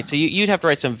 Yeah, right. So you'd have to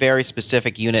write some very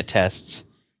specific unit tests,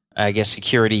 I guess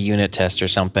security unit test or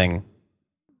something,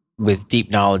 with deep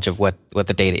knowledge of what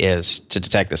the data is to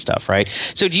detect this stuff, right?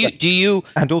 So do you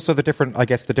and also the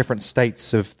different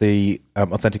states of the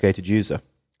authenticated user,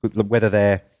 whether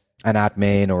they're an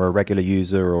admin or a regular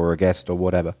user or a guest or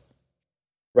whatever,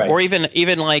 right? Or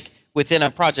even like within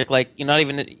a project, like not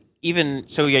even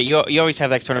so. Yeah, you always have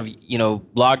that sort of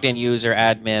logged in user,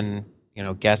 admin,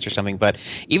 guest or something. But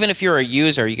even if you're a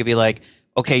user, you could be like,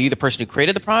 okay, are you the person who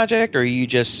created the project, or are you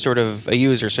just sort of a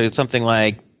user? So it's something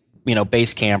like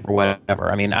Basecamp or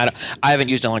whatever. I mean, I haven't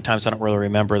used it in a long time, so I don't really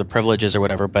remember the privileges or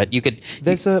whatever. But you could.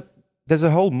 There's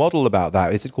a whole model about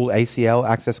that. Is it called ACL,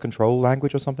 Access Control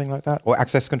Language, or something like that, or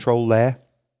Access Control Layer?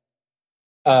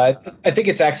 I think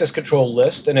it's Access Control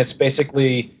List, and it's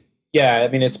basically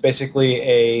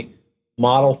a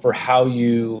model for how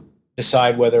you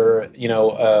decide whether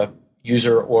a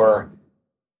user or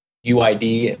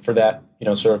UID for that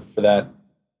for that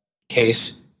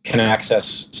case can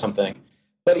access something.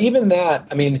 But even that,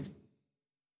 I mean,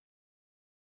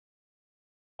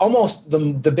 almost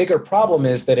the bigger problem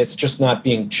is that it's just not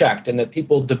being checked and that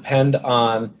people depend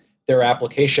on their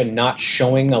application not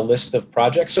showing a list of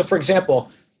projects. So for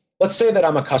example, let's say that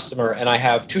I'm a customer and I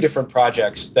have two different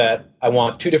projects that I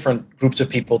want two different groups of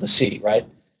people to see, right?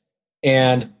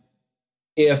 And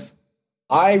if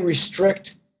I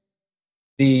restrict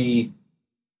the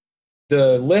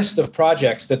list of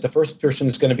projects that the first person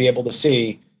is going to be able to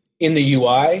see in the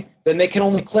UI, then they can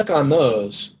only click on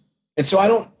those. And so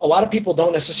a lot of people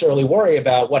don't necessarily worry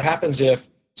about what happens if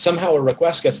somehow a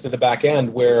request gets to the back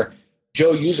end where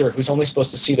Joe user, who's only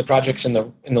supposed to see the projects in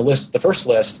the list, the first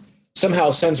list,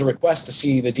 somehow sends a request to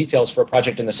see the details for a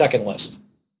project in the second list,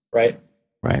 right?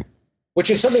 Right. Which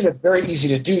is something that's very easy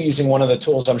to do using one of the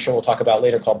tools I'm sure we'll talk about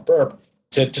later called Burp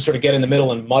to sort of get in the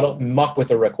middle and muck with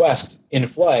the request in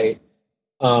flight.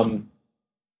 But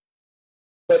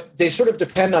they sort of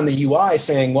depend on the UI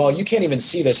saying, well, you can't even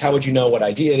see this. How would you know what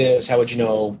ID it is? How would you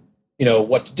know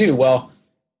what to do? Well,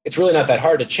 it's really not that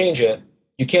hard to change it.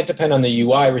 You can't depend on the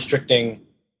UI restricting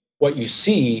what you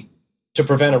see to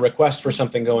prevent a request for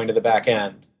something going to the back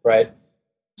end, right?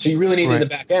 So you really need in the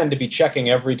back end to be checking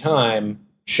every time,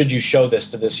 should you show this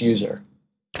to this user?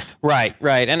 Right.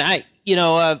 And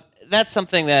that's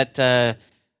something that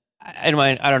I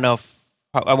don't know if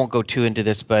I won't go too into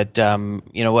this, but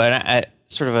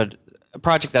sort of a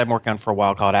project that I'm working on for a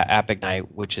while called App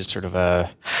Ignite, which is sort of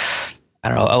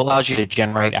allows you to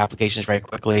generate applications very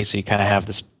quickly. So you kind of have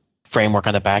this framework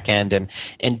on the back end,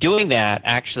 and doing that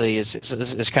actually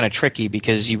is kind of tricky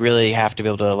because you really have to be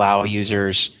able to allow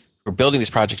users who are building these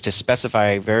projects to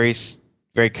specify very,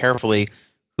 very carefully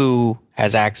who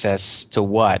has access to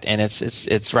what. And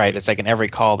it's right. It's like in every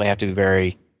call they have to be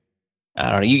very,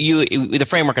 I don't know. The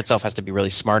framework itself has to be really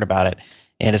smart about it,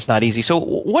 and it's not easy. So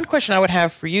one question I would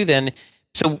have for you then,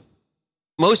 so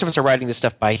most of us are writing this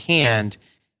stuff by hand.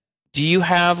 Do you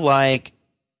have like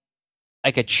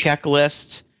a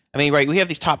checklist? I mean, right, we have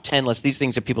these top 10 lists, these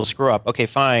things that people screw up. Okay,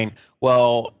 fine.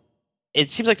 Well, it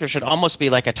seems like there should almost be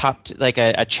like a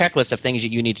checklist of things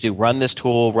that you need to do. Run this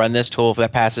tool. If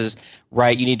that passes,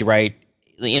 right, you need to write,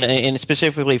 and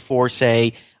specifically for,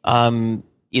 say, broken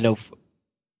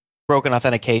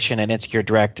authentication and insecure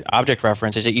direct object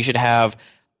reference, is that you should have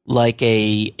like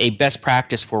a best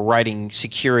practice for writing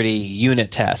security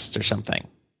unit tests or something.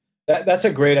 That's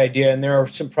a great idea, and there are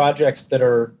some projects that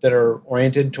are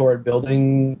oriented toward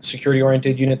building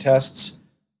security-oriented unit tests.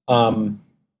 I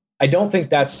don't think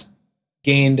that's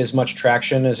gained as much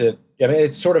traction as it. I mean,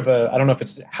 it's sort of I don't know if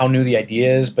it's how new the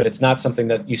idea is, but it's not something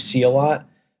that you see a lot.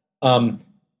 And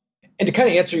to kind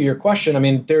of answer your question, I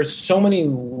mean, there's so many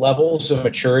levels of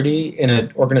maturity in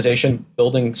an organization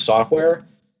building software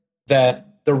that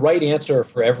the right answer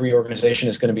for every organization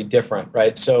is going to be different,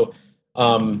 right? So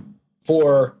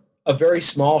for a very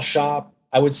small shop,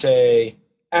 I would say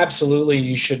absolutely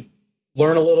you should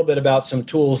learn a little bit about some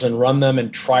tools and run them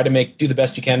and try to do the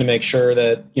best you can to make sure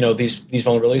that these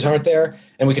vulnerabilities aren't there.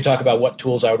 And we could talk about what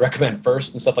tools I would recommend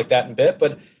first and stuff like that in a bit.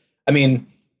 But I mean,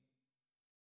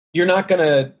 you're not going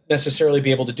to necessarily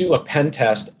be able to do a pen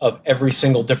test of every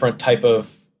single different type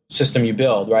of system you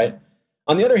build, right?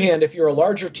 On the other hand, if you're a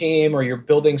larger team or you're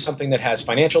building something that has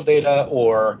financial data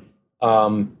or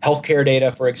healthcare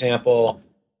data, for example,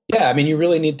 yeah, I mean, you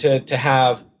really need to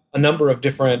have a number of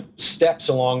different steps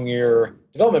along your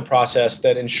development process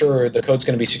that ensure the code's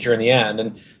going to be secure in the end.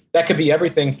 And that could be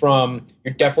everything from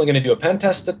you're definitely going to do a pen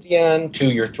test at the end,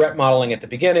 to your threat modeling at the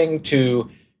beginning,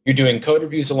 to you're doing code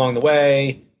reviews along the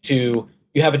way, to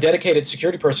you have a dedicated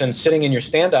security person sitting in your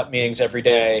stand-up meetings every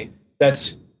day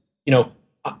that's,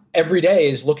 every day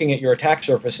is looking at your attack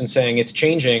surface and saying it's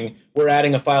changing. We're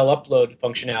adding a file upload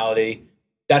functionality.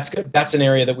 That's good. That's an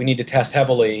area that we need to test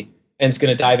heavily, and it's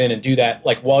going to dive in and do that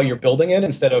like while you're building it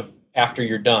instead of after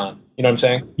you're done. You know what I'm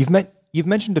saying? You've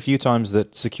mentioned a few times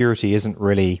that security isn't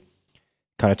really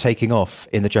kind of taking off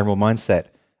in the general mindset,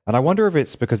 and I wonder if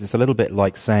it's because it's a little bit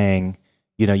like saying,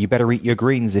 you better eat your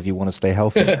greens if you want to stay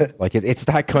healthy. Like it's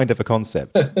that kind of a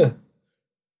concept.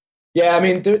 Yeah, I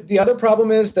mean, the other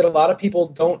problem is that a lot of people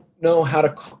don't know how to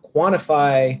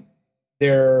quantify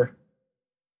their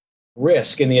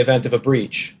risk in the event of a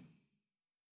breach.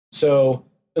 So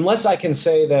unless I can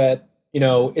say that,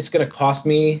 it's going to cost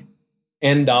me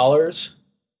N dollars,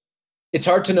 it's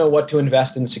hard to know what to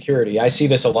invest in security. I see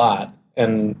this a lot.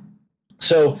 And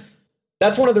so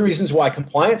that's one of the reasons why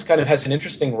compliance kind of has an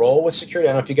interesting role with security.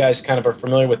 I don't know if you guys kind of are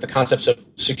familiar with the concepts of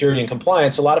security and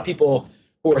compliance. A lot of people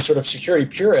who are sort of security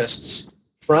purists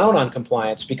frown on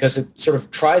compliance because it sort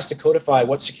of tries to codify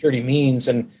what security means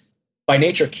and by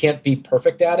nature can't be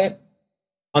perfect at it.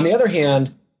 On the other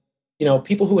hand,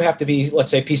 people who have to be,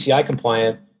 let's say, PCI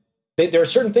compliant, there are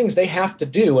certain things they have to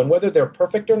do, and whether they're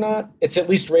perfect or not, it's at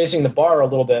least raising the bar a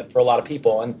little bit for a lot of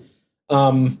people. And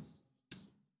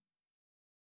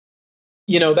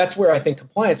that's where I think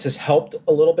compliance has helped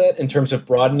a little bit in terms of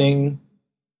broadening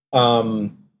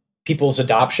people's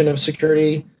adoption of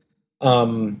security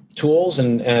tools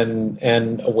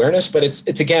and awareness. But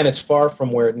it's far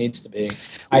from where it needs to be.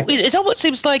 It almost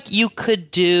seems like you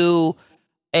could do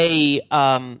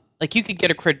you could get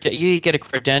a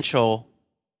credential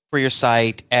for your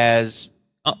site as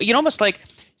almost like,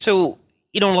 so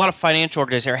a lot of financial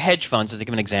organizations or hedge funds, as to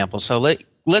give an example. So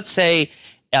let's say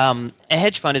a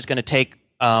hedge fund is going to take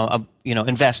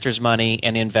investors' money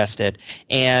and invest it,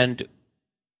 and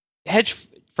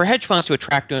for hedge funds to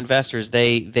attract new investors,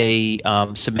 they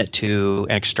submit to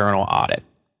an external audit.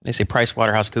 They say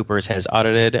PricewaterhouseCoopers has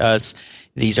audited us.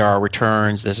 These are our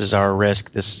returns. This is our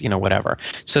risk. This, whatever.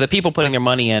 So the people putting their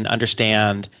money in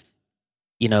understand,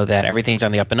 that everything's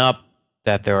on the up and up,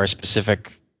 that there are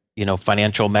specific,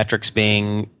 financial metrics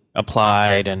being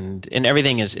applied, and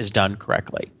everything is done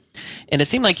correctly. And it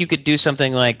seemed like you could do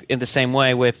something like in the same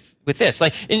way with this,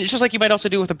 and it's just like you might also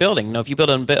do with a building. If you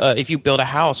build a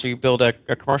house or you build a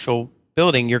commercial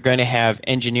building, you're going to have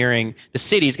engineering. The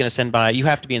city's going to send by. You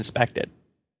have to be inspected.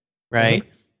 Right?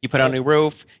 Mm-hmm. You put on a new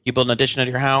roof, you build an addition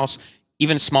to your house,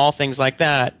 even small things like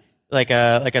that, like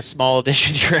a small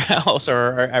addition to your house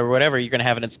or whatever, you're going to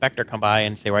have an inspector come by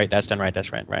and say, right, that's done right,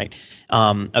 that's right.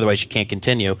 Otherwise, you can't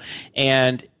continue.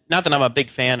 And not that I'm a big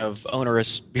fan of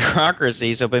onerous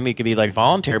bureaucracy, so maybe it could be like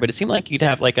voluntary, but it seemed like you'd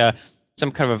have like some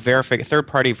kind of a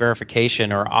third-party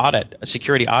verification or audit, a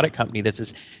security audit company that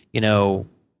says,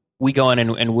 we go in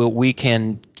and we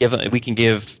can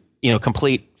give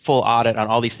complete full audit on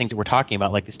all these things that we're talking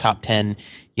about, like these top 10,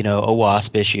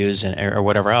 OWASP issues or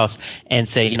whatever else, and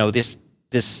say,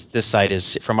 this site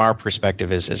is, from our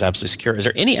perspective, is absolutely secure. Is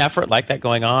there any effort like that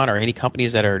going on, or any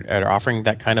companies that are offering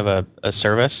that kind of a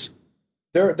service?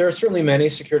 There are certainly many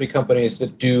security companies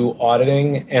that do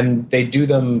auditing, and they do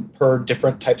them per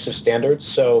different types of standards.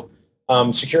 So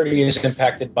security is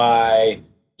impacted by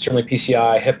certainly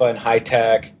PCI, HIPAA, and high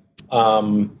tech.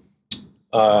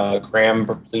 Graham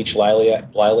Bleach Liley,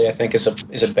 I think, is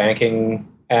a banking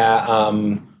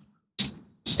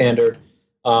standard.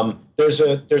 There's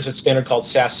a standard called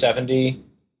SAS 70,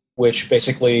 which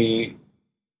basically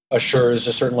assures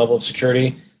a certain level of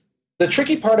security. The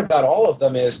tricky part about all of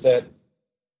them is that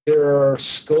there are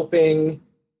scoping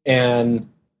and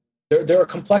there are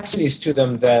complexities to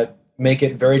them that make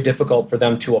it very difficult for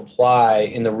them to apply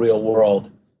in the real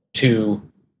world to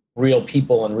real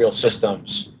people and real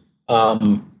systems.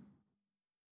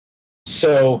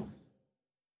 So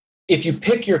if you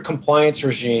pick your compliance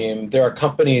regime, there are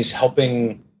companies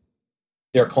helping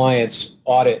their clients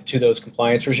audit to those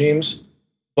compliance regimes,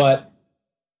 but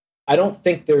I don't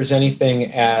think there's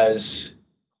anything as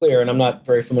clear, and I'm not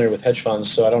very familiar with hedge funds,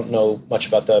 so I don't know much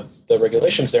about the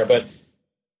regulations there, but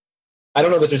I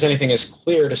don't know that there's anything as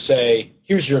clear to say,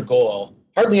 here's your goal.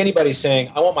 Hardly anybody's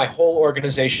saying, I want my whole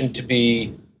organization to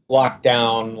be locked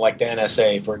down like the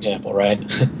NSA, for example, right?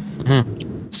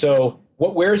 Mm-hmm. So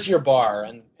where's your bar,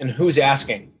 and who's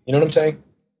asking? You know what I'm saying?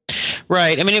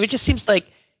 Right. I mean, it just seems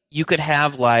like you could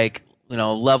have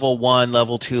level 1,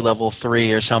 level 2, level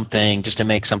 3 or something, just to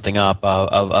make something up,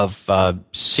 of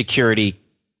security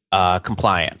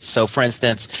compliance. So for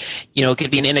instance, it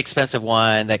could be an inexpensive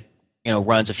one that,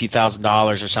 runs a few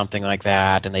 $1,000s or something like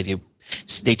that. And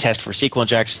they test for SQL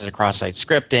injections and cross-site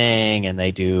scripting, and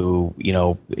they do,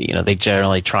 they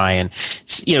generally try and,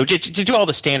 to do all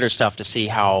the standard stuff to see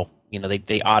how,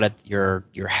 they audit your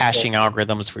hashing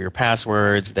algorithms for your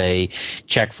passwords. They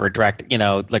check for direct,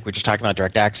 like we're just talking about,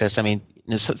 direct access. I mean,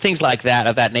 so things like that,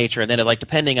 of that nature. And then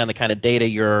depending on the kind of data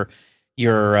you're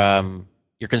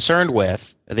concerned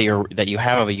with, that you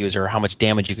have of a user, how much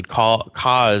damage you could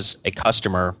cause a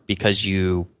customer because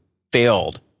you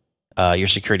failed, your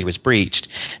security was breached,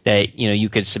 that you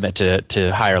could submit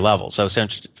to higher levels. So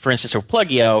for instance, for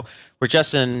Plugio, where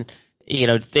Justin, he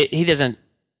doesn't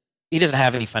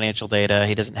have any financial data.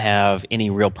 He doesn't have any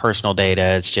real personal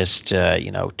data. It's just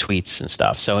tweets and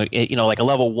stuff. So like a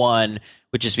level 1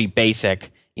 would just be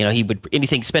basic. He would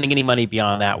spending any money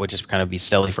beyond that would just kind of be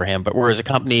silly for him. But whereas a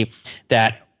company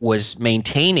that was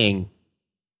maintaining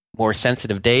more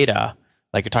sensitive data,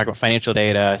 like you're talking about financial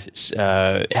data,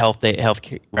 health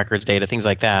records data, things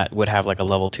like that, would have like a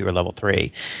level 2 or level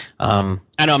 3. I know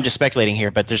I'm just speculating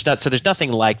here, but there's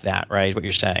nothing like that, right? Is what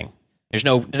you're saying? There's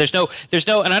no,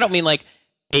 and I don't mean like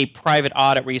a private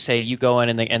audit where you say you go in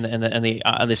and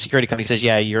the security company says,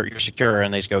 yeah, you're secure,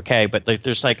 and they just go, okay. But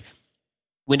there's like,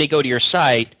 when they go to your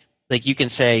site, like you can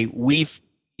say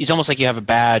it's almost like you have a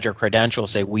badge or credential,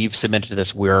 say we've submitted to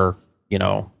this, we've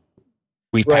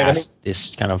passed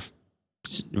this kind of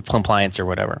compliance or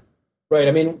whatever. Right.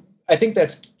 I mean, I think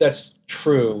that's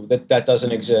true, that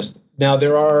doesn't exist. Now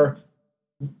there are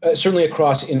certainly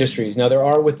across industries. Now there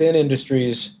are within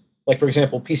industries, like for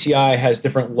example, PCI has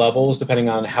different levels depending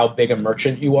on how big a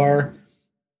merchant you are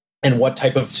and what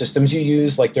type of systems you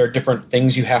use. Like there are different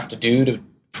things you have to do to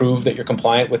prove that you're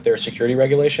compliant with their security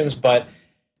regulations, but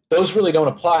those really don't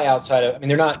apply outside of, I mean,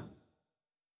 they're not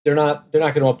going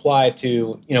to apply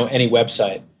to, any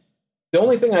website. The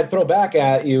only thing I'd throw back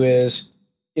at you is,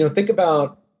 think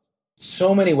about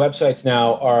so many websites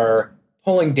now are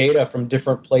pulling data from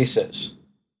different places,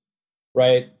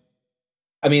 right?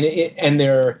 I mean, and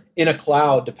they're in a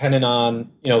cloud dependent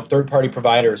on, third-party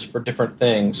providers for different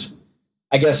things.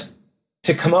 I guess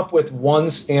to come up with one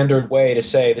standard way to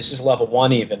say this is level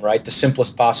one even, right? The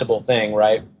simplest possible thing,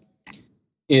 right?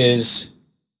 Is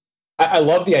I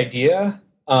love the idea.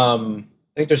 I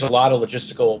think there's a lot of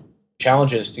logistical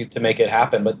challenges to make it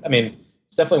happen, but I mean,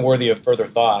 it's definitely worthy of further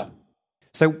thought.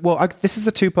 So, this is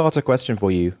a two-parter question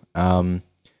for you.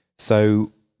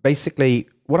 So basically,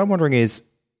 what I'm wondering is,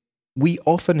 we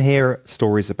often hear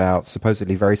stories about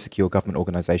supposedly very secure government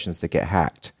organizations that get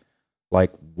hacked.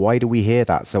 Like, why do we hear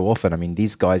that so often? I mean,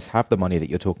 these guys have the money that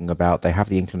you're talking about, they have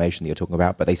the inclination that you're talking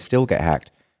about, but they still get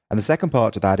hacked. And the second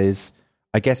part to that is,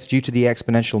 I guess, due to the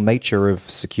exponential nature of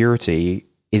security,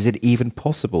 is it even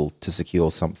possible to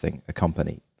secure something, a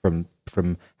company,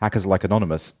 from hackers like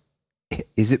Anonymous?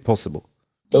 Is it possible?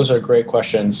 Those are great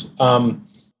questions.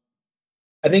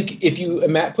 I think if you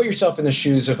put yourself in the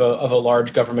shoes of a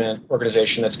large government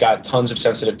organization that's got tons of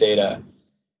sensitive data,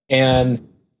 and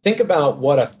think about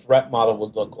what a threat model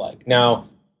would look like. Now,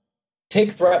 take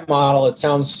threat model. It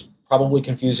sounds probably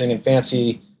confusing and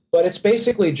fancy, but it's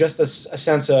basically just a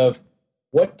sense of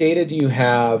what data do you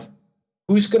have,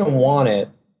 who's going to want it,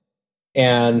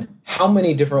 and how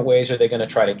many different ways are they going to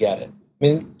try to get it? I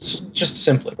mean, just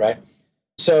simply, right?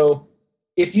 So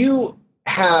if you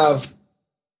have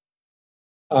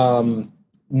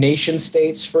nation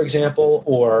states, for example,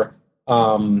 or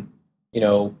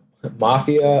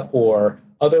mafia or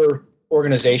other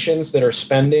organizations that are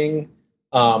spending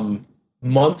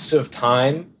months of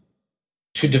time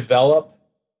to develop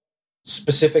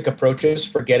specific approaches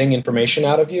for getting information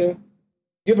out of you,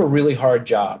 you have a really hard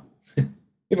job.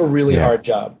 You have a really hard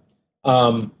job.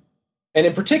 And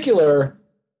in particular,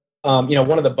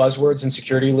 one of the buzzwords in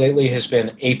security lately has been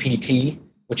APT,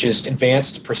 which is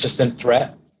Advanced Persistent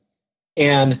Threat.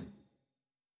 And,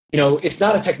 it's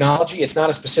not a technology. It's not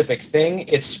a specific thing.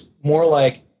 It's more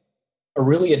like a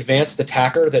really advanced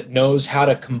attacker that knows how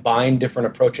to combine different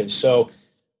approaches. So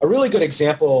a really good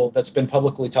example that's been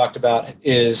publicly talked about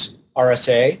is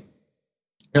RSA.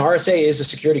 Now, RSA is a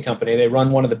security company. They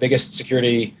run one of the biggest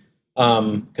security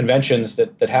conventions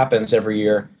that happens every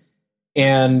year.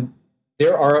 And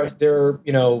their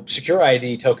secure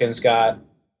ID tokens got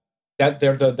that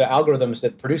the algorithms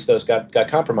that produce those got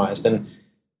compromised. And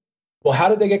well, how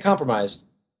did they get compromised?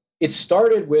 It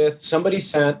started with somebody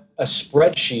sent a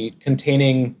spreadsheet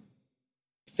containing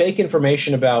fake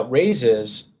information about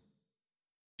raises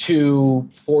to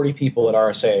 40 people at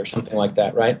RSA or something like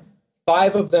that, right?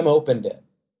 5 of them opened it.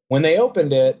 When they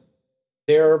opened it,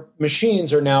 their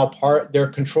machines are now they're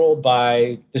controlled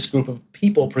by this group of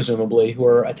people, presumably, who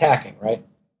are attacking, right?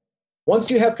 Once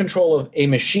you have control of a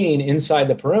machine inside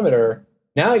the perimeter,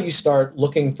 now you start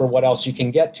looking for what else you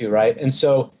can get to, right? And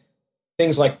so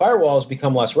things like firewalls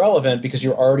become less relevant because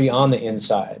you're already on the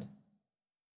inside.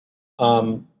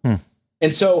 And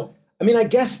so, I mean, I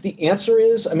guess the answer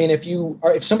is, I mean, if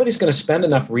somebody's going to spend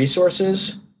enough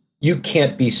resources, you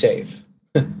can't be safe.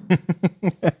 I mean,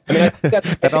 I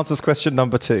think that answers question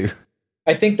number 2.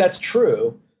 I think that's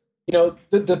true.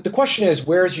 The question is,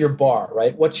 where's your bar,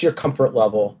 right? What's your comfort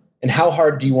level, and how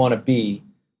hard do you want to be?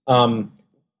 One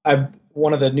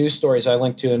of the news stories I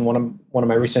linked to in one of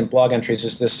my recent blog entries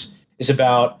is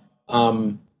about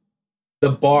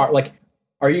the bar. Like,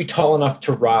 are you tall enough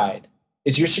to ride?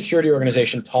 Is your security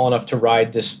organization tall enough to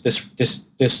ride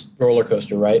this roller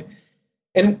coaster, right?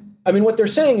 And I mean, what they're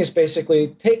saying is basically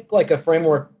take like a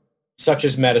framework such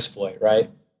as Metasploit, right?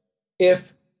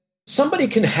 If somebody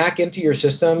can hack into your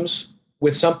systems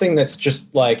with something that's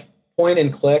just like point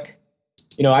and click,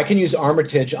 I can use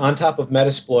Armitage on top of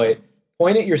Metasploit,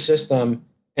 point at your system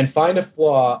and find a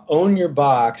flaw, own your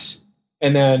box,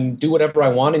 and then do whatever I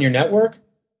want in your network.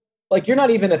 Like, you're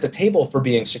not even at the table for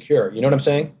being secure. You know what I'm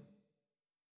saying?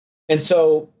 And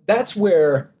so that's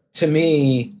where, to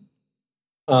me,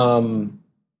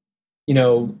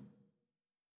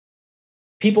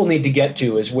 people need to get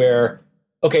to is where,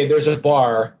 okay, there's a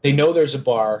bar. They know there's a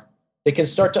bar. They can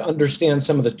start to understand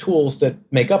some of the tools that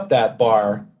make up that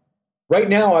bar. Right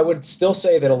now, I would still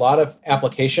say that a lot of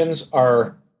applications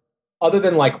are, other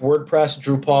than like WordPress,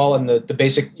 Drupal, and the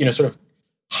basic, sort of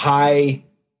high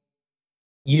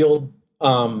yield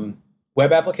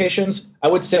web applications, I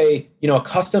would say, a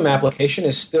custom application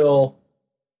is still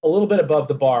a little bit above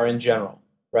the bar in general,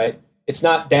 right? It's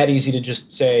not that easy to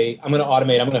just say, I'm going to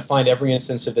automate, I'm going to find every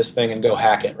instance of this thing and go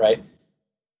hack it, right?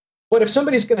 But if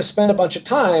somebody's going to spend a bunch of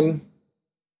time,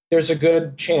 there's a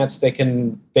good chance they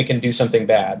can do something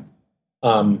bad.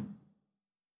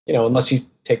 unless you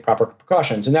take proper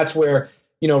precautions. And that's where,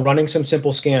 running some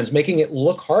simple scans, making it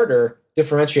look harder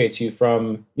differentiates you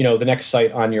from, the next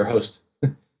site on your host.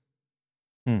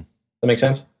 That make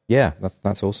sense? Yeah,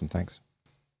 that's awesome. Thanks.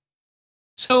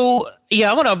 So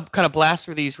I want to kind of blast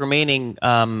through these remaining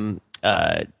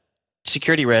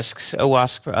security risks,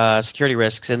 OWASP security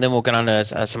risks, and then we'll get on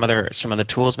to some other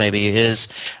tools. Maybe and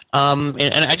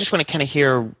I just want to kind of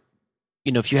hear,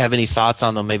 if you have any thoughts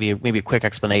on them, maybe a quick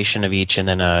explanation of each, and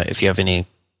then if you have any,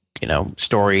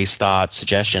 stories, thoughts,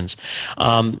 suggestions.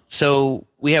 So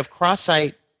we have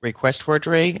cross-site request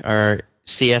forgery, or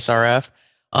CSRF.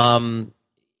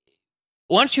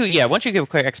 Why don't you give a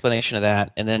quick explanation of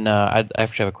that, and then I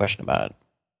actually have a question about it.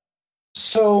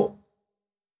 So,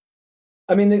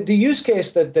 the use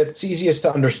case that's easiest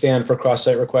to understand for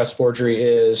cross-site request forgery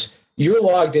is you're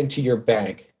logged into your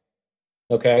bank,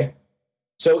 okay?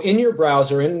 So in your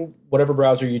browser, in whatever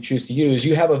browser you choose to use,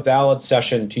 you have a valid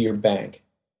session to your bank.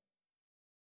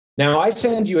 Now, I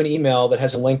send you an email that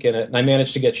has a link in it, and I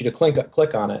manage to get you to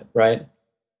click on it, right?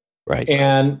 Right.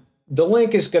 And the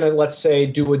link is going to, let's say,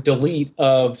 do a delete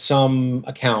of some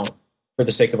account for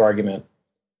the sake of argument.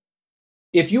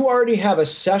 If you already have a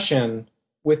session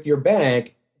with your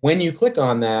bank, when you click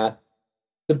on that,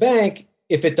 the bank,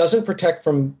 if it doesn't protect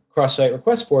from cross-site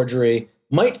request forgery,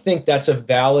 might think that's a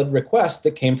valid request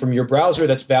that came from your browser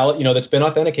that's valid, that's been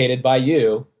authenticated by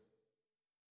you,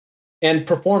 and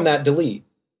perform that delete.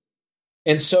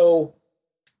 And so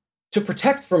to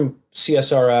protect from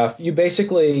CSRF, you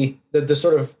basically, the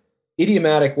sort of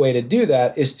idiomatic way to do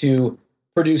that is to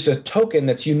produce a token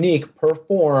that's unique per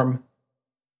form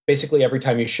basically every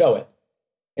time you show it.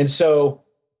 And so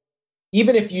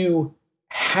even if you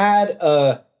had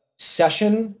a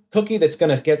session cookie that's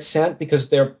going to get sent because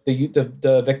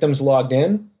the victim's logged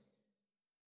in,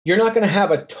 you're not going to have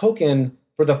a token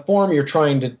for the form you're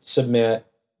trying to submit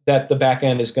that the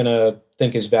backend is going to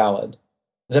think is valid.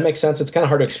 Does that make sense? It's kind of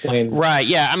hard to explain. Right.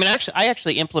 Yeah. I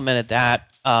actually implemented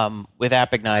that with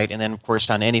AppIgnite, and then of course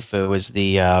on Anyfoo is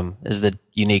the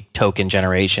unique token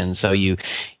generation. So you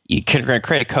can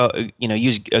create a code,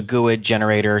 use a GUID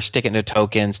generator, stick it into a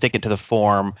token, stick it to the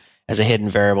form as a hidden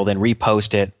variable, then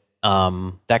repost it,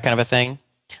 that kind of a thing.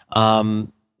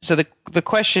 So the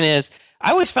question is,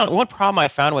 I always found one problem I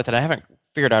found with it. I haven't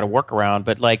figured out a workaround,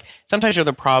 but like sometimes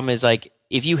the problem is like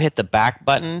if you hit the back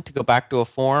button to go back to a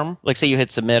form, like say you hit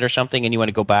submit or something and you want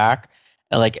to go back,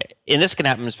 and like, and this can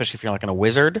happen especially if you're like in a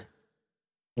wizard,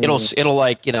 it'll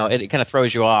like, it kind of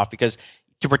throws you off because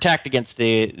to protect against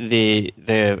the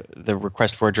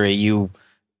request forgery,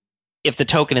 if the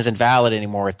token isn't valid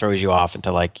anymore, it throws you off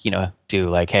into like, do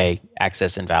like, hey,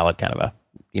 access invalid kind of a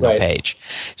right. page.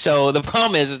 So the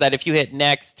problem is that if you hit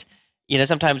next,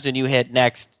 sometimes when you hit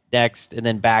next, and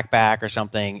then back or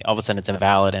something, all of a sudden it's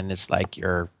invalid, and it's like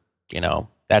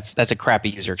that's a crappy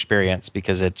user experience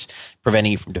because it's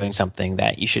preventing you from doing something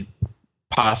that you should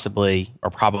possibly or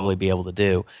probably be able to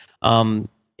do.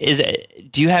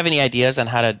 Do you have any ideas on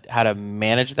how to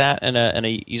manage that in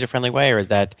a user friendly way, or is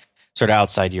that sort of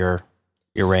outside your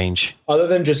range? Other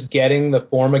than just getting the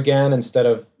form again instead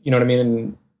of, you know what I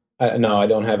mean? And no, I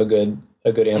don't have a good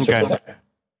answer for that.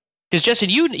 Because Justin,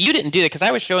 you didn't do that because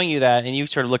I was showing you that, and you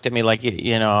sort of looked at me like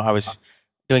I was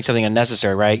doing something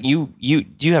unnecessary, right? Do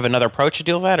you have another approach to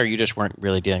deal with that, or you just weren't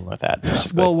really dealing with that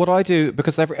specifically? Well, what I do,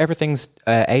 because everything's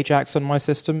Ajax on my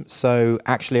system, so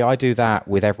actually I do that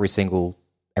with every single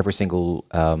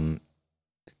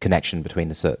connection between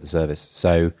the service.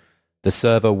 So the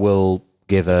server will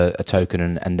give a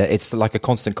token, and it's like a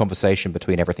constant conversation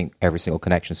between every single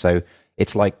connection. So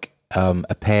it's like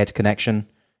a paired connection,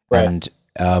 right. And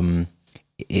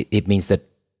it means that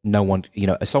no one,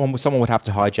 someone would have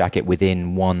to hijack it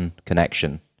within one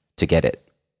connection to get it,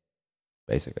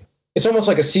 basically. It's almost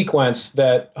like a sequence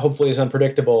that hopefully is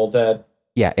unpredictable.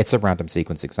 Yeah, it's a random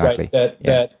sequence, exactly. Right,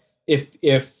 that if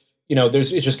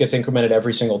it just gets incremented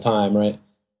every single time, right?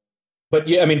 But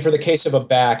yeah, I mean, for the case of a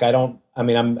back, I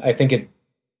think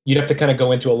you'd have to kind of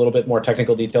go into a little bit more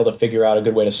technical detail to figure out a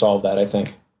good way to solve that, I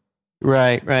think.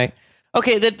 Right.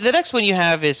 Okay, the next one you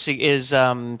have is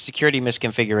security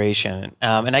misconfiguration,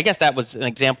 and I guess that was an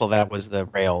example of that was the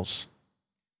Rails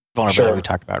vulnerability we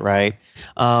talked about, right?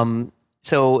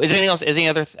 So, is there anything else? Is there any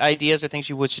other ideas or things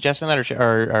you would suggest on that,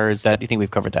 or is that, you think we've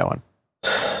covered that one?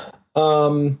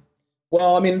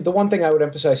 Well, I mean, the one thing I would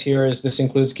emphasize here is this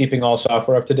includes keeping all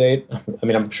software up to date. I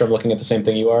mean, I'm sure I'm looking at the same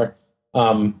thing you are.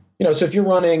 So if you're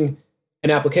running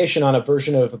an application on a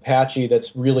version of Apache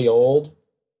that's really old,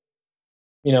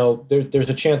 there's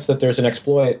a chance that there's an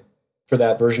exploit for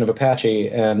that version of Apache,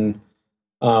 and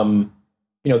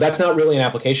that's not really an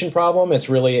application problem. It's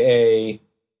really a,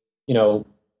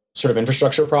 sort of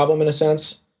infrastructure problem in a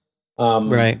sense.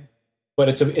 Right. But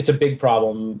it's a big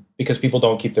problem because people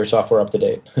don't keep their software up to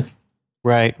date.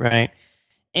 Right. Right.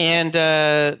 And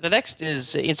the next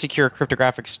is insecure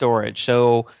cryptographic storage.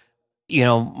 So,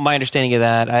 my understanding of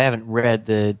that, I haven't read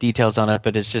the details on it,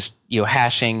 but it's just,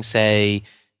 hashing, say,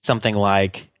 something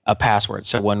like a password.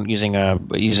 So when using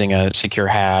a secure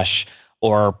hash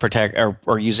or protect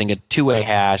or using a two-way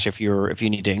hash if you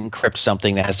need to encrypt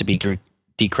something that has to be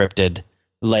decrypted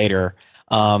later.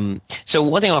 So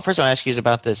one thing first I want to ask you is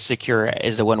about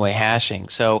the one-way hashing.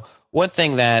 So one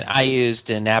thing that I used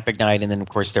in AppIgnite, and then of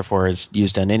course therefore is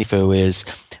used on Anyfoo, is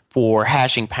for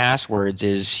hashing passwords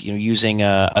is using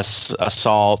a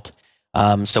salt,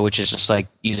 so which is just like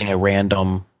using a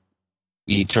random,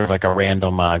 sort of like a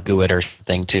random GUID or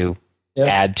something to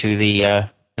add to the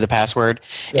password,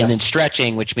 and then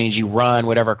stretching, which means you run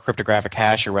whatever cryptographic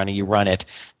hash you're running, you run it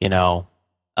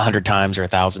 100 times or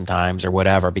 1,000 times or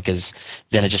whatever, because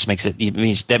then it makes it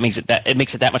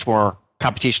that much more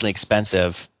computationally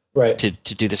expensive. Right. To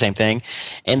do the same thing.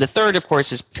 And the third, of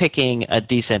course, is picking a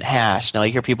decent hash. Now,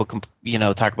 you hear people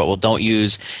talk about, well, don't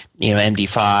use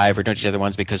MD5 or don't use other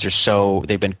ones because they're so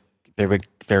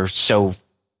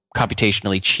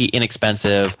computationally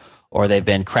inexpensive, or they've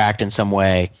been cracked in some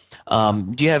way.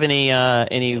 Do you have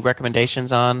any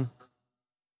recommendations on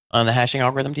the hashing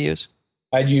algorithm to use?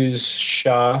 I'd use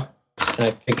SHA, and I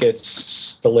think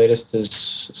the latest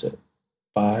is it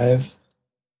 5?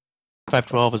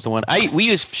 512 is the one. We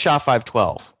use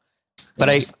SHA-512, but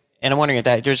I'm wondering if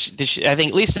that I think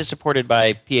at least it's supported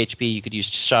by PHP. You could use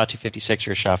SHA-256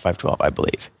 or SHA-512, I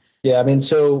believe. Yeah, I mean,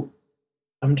 so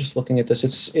I'm just looking at this.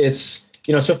 It's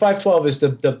so 512 is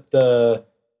the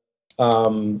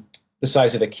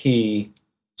size of the key.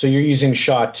 So you're using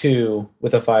SHA-2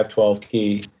 with a 512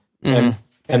 key, and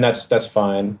that's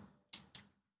fine.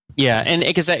 Yeah, and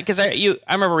because I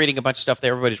remember reading a bunch of stuff that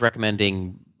everybody's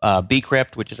recommending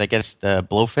bcrypt, which is, I guess, the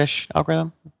blowfish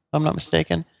algorithm, if I'm not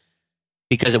mistaken,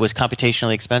 because it was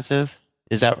computationally expensive.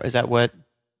 Is that what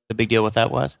the big deal with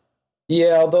that was?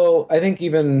 Yeah, although I think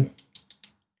the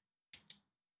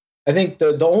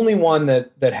only one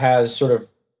that has sort of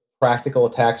practical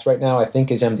attacks right now, I think,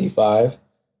 is MD5.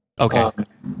 Okay.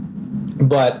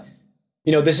 But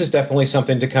this is definitely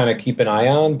something to kind of keep an eye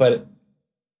on. But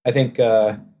I think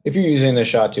if you're using the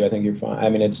SHA-2, I think you're fine. I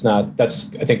mean,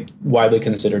 that's I think widely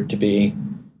considered to be,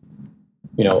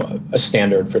 a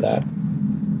standard for that.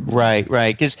 Right.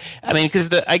 Because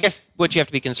I guess what you have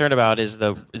to be concerned about is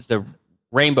the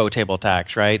rainbow table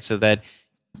attacks, right? So that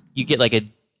you get like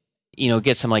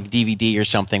get some like DVD or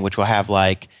something, which will have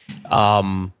like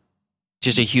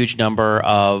just a huge number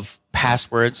of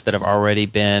passwords that have already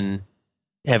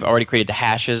created the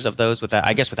hashes of those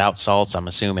without salts, I'm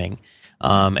assuming.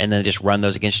 And then just run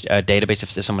those against a database. If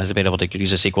someone has been able to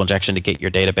use a SQL injection to get your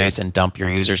database and dump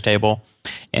your users table,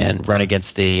 and run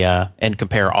against and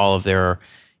compare all of their,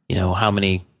 how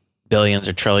many billions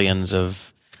or trillions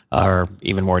or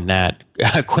even more than that,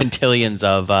 quintillions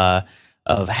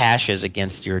of hashes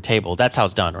against your table. That's how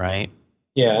it's done, right?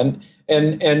 Yeah,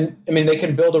 and I mean, they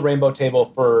can build a rainbow table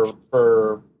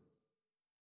for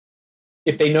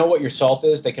if they know what your salt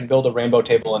is, they can build a rainbow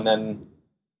table and then,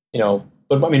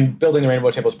 but I mean, building the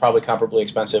rainbow table is probably comparably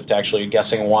expensive to actually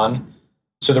guessing one.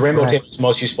 So the rainbow table is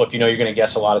most useful if you're going to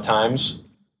guess a lot of times.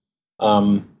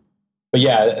 But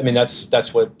yeah, I mean,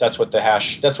 that's what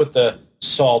the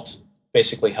salt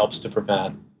basically helps to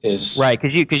prevent is right,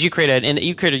 because you create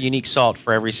a unique salt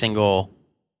for every single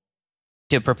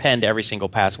to prepend every single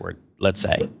password. Let's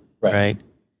say right?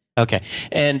 Okay,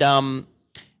 and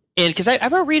because I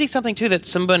remember reading something too that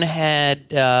someone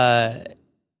had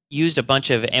used a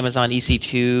bunch of Amazon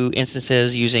EC2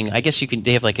 instances using, I guess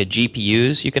they have like a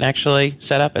GPUs you can actually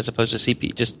set up as opposed to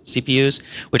just CPUs,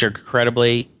 which are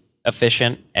incredibly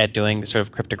efficient at doing the sort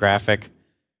of cryptographic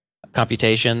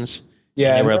computations.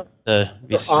 Yeah,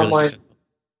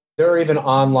 there are even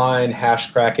online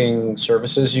hash cracking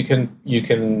services you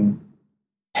can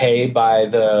pay by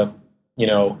the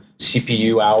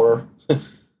CPU hour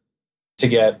to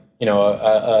get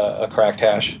a cracked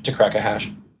hash, to crack a hash.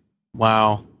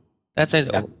 Wow. That's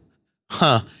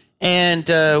huh. And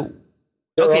sorry,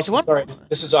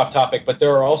 this is off topic, but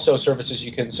there are also services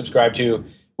you can subscribe to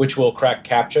which will crack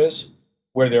CAPTCHAs,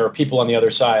 where there are people on the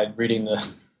other side reading the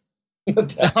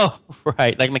text. Oh,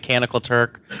 right, like Mechanical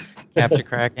Turk, CAPTCHA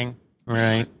cracking.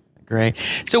 Right, great.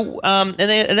 So, and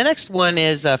the next one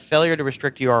is failure to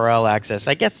restrict URL access.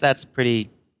 I guess that's pretty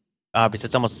obvious.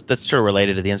 That's sort of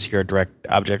related to the insecure direct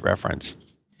object reference.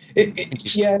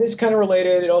 Yeah, it is kind of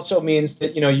related. It also means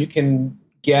that you can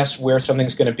guess where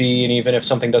something's going to be, and even if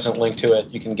something doesn't link to it,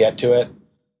 you can get to it.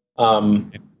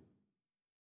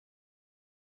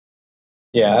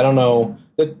 Yeah, I don't know.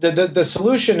 The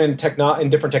solution in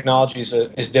different technologies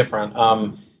is different.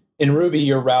 In Ruby,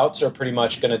 your routes are pretty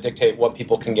much going to dictate what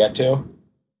people can get to.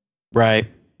 Right.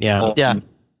 Yeah. Um,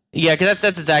 Yeah, because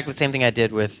that's exactly the same thing I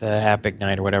did with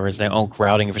AppIgnite or whatever. Is their own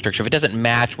routing infrastructure. If it doesn't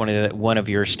match one of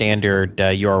your standard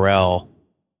URL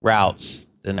routes,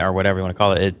 then or whatever you want to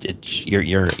call it,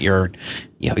 your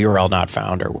URL not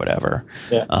found or whatever.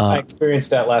 Yeah, I experienced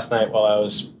that last night while I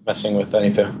was messing with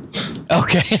AnyFoo.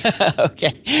 Okay.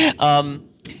 Okay.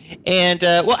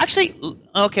 Well, actually,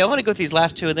 okay. I want to go through these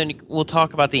last two, and then we'll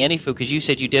talk about the AnyFoo because you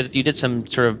said you did some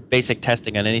sort of basic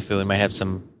testing on AnyFoo and might have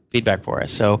some feedback for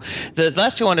us. So the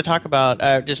last two I want to talk about,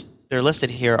 just they're listed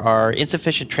here, are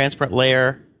insufficient transport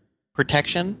layer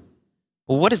protection.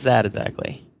 Well, what is that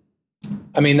exactly?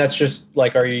 I mean, that's just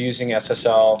like, are you using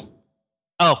SSL?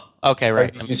 Oh, okay,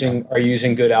 right. Are you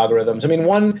using good algorithms? I mean,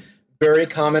 one very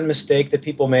common mistake that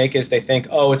people make is they think,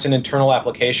 oh, it's an internal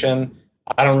application.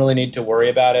 I don't really need to worry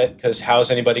about it because how's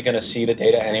anybody going to see the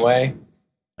data anyway?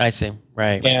 I see.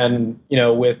 Right. And,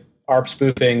 with ARP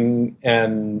spoofing,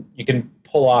 and you can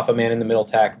pull off a man-in-the-middle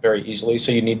attack very easily.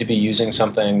 So you need to be using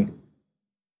something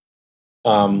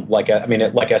like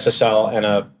SSL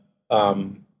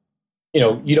and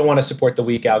you don't want to support the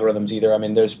weak algorithms either. I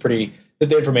mean, the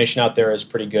information out there is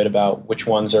pretty good about which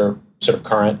ones are sort of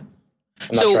current.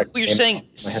 So you're saying,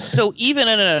 so even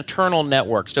in an internal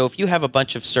network, so if you have a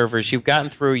bunch of servers, you've gotten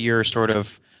through your sort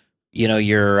of,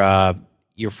 your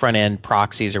front end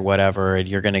proxies or whatever, and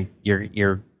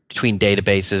you're between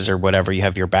databases or whatever, you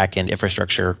have your back end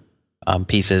infrastructure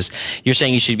pieces. You're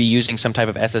saying you should be using some type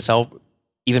of SSL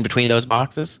even between those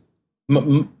boxes?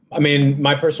 I mean,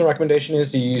 my personal recommendation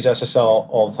is to use SSL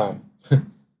all the time.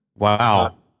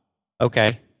 Wow.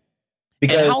 Okay.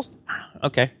 Because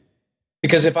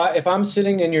if I'm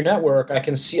sitting in your network, I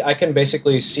can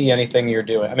basically see anything you're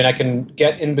doing. I mean, I can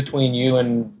get in between you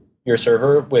and your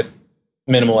server with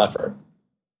minimal effort.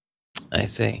 I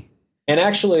see. And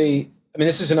actually, I mean,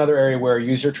 this is another area where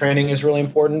user training is really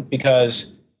important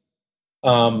because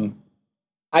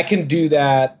I can do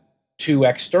that to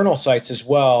external sites as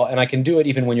well, and I can do it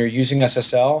even when you're using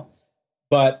SSL,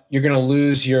 but you're going to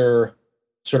lose your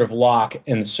sort of lock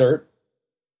and cert.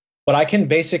 But I can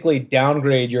basically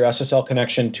downgrade your SSL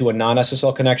connection to a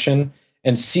non-SSL connection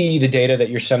and see the data that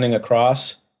you're sending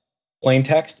across plain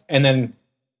text. And then,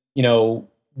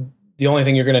 the only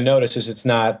thing you're going to notice is it's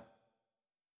not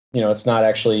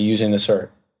actually using the cert.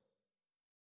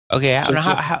 Okay. So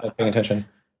how paying attention.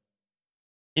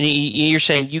 You're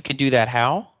saying you could do that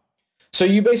how? So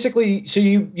you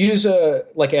use a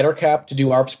EtherCap to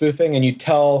do ARP spoofing,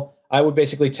 and I would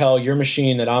basically tell your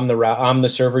machine that I'm the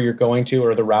server you're going to,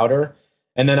 or the router,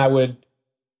 and then I would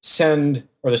send,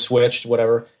 or the switch,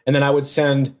 whatever, and then I would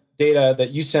send data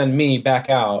that you send me back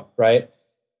out, right?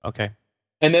 Okay.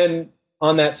 And then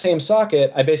on that same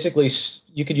socket,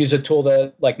 you could use a tool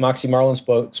that like Moxie Marlin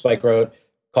Spike wrote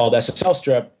called SSL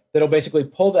strip that'll basically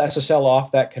pull the SSL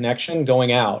off that connection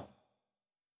going out.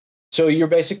 So you're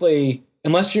basically,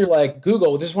 unless you're like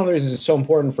Google, this is one of the reasons it's so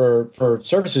important for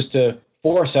services to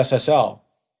force SSL.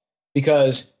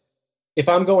 Because if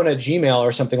I'm going to Gmail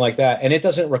or something like that, and it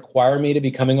doesn't require me to be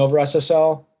coming over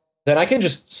SSL, then I can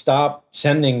just stop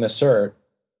sending the cert,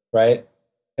 right?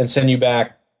 And send you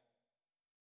back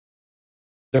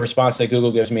the response that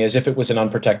Google gives me as if it was an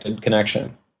unprotected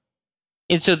connection.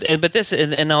 And so,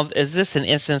 now, is this an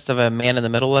instance of a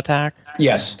man-in-the-middle attack?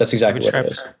 Yes, that's exactly what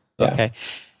it is. Yeah. Okay.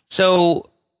 So,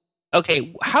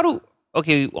 how do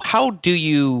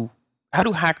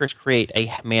hackers create a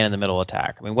man-in-the-middle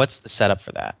attack? I mean, what's the setup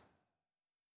for that?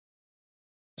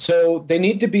 So they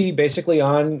need to be basically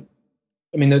on.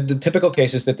 I mean, the typical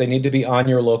case is that they need to be on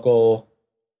your local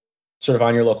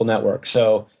network.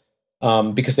 So,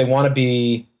 because they want to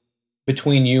be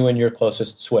between you and your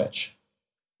closest switch.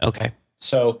 Okay.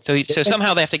 So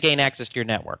somehow they have to gain access to your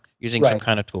network using some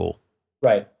kind of tool.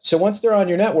 Right. So once they're on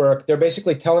your network, they're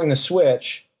basically telling the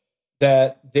switch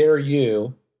that they're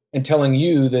you and telling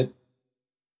you that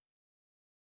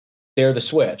they're the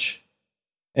switch.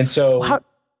 And so,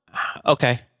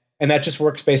 okay. And that just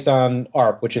works based on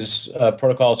ARP, which is a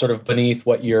protocol sort of beneath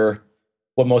what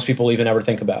most people even ever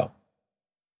think about.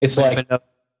 It's like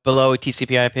below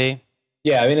TCP/IP.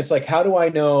 Yeah, I mean, it's like, how do I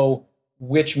know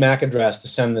which MAC address to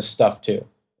send this stuff to?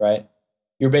 Right.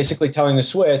 You're basically telling the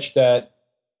switch that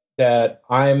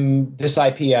I'm this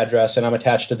IP address and I'm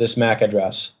attached to this MAC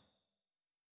address.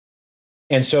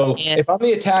 And so if I'm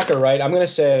the attacker, right, I'm going to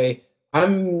say,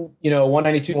 I'm,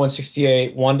 192,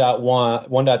 168, 1.1,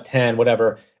 1.10,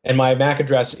 whatever, and my MAC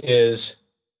address is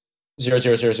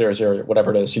 00000,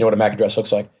 whatever it is. You know what a MAC address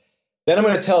looks like. Then I'm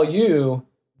going to tell you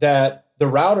that the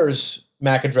router's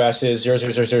MAC address is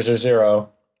 00000,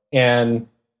 and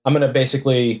I'm going to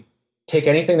basically take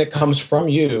anything that comes from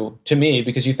you to me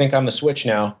because you think I'm the switch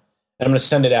now, and I'm going to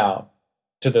send it out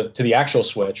to the actual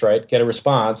switch, right? Get a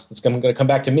response that's going to come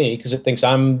back to me because it thinks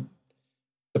I'm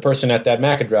the person at that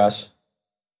MAC address,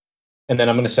 and then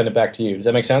I'm going to send it back to you. Does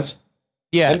that make sense?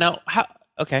 Yeah. And Now, how?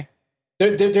 Okay.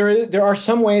 there are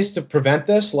some ways to prevent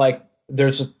this. Like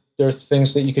there's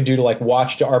things that you could do to like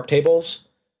watch to ARP tables,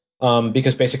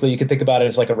 because basically you can think about it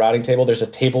as like a routing table. There's a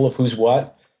table of who's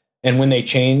what, and when they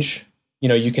change,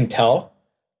 you can tell.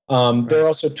 There are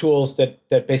also tools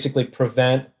that basically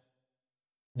prevent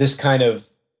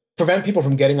people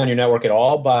from getting on your network at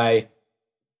all by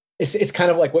it's kind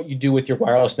of like what you do with your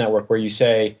wireless network where you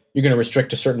say you're going to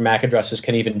restrict to certain MAC addresses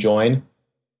can even join.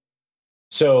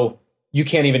 So you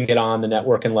can't even get on the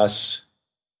network unless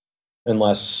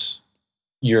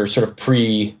you're sort of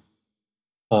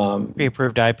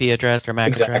Pre-approved IP address or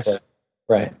MAC address.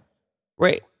 Right.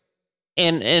 Right.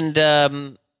 And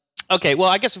okay, well,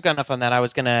 I guess we've got enough on that. I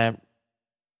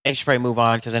should probably move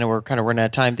on because I know we're kind of running out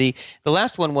of time. The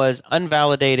last one was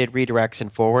unvalidated redirects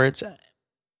and forwards.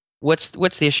 What's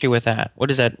the issue with that? What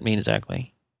does that mean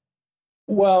exactly?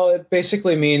 Well, it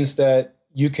basically means that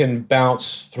you can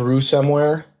bounce through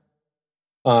somewhere.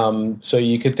 So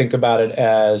you could think about it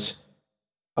as,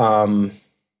 I'm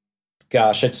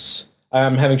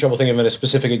having trouble thinking of a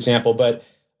specific example, but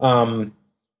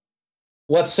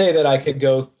let's say that I could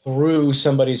go through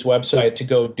somebody's website to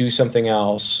go do something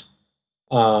else.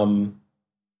 Then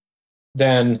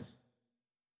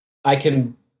I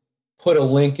can put a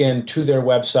link in to their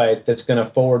website that's going to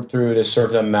forward through to serve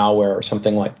them malware or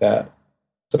something like that. Does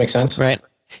that make sense? Right.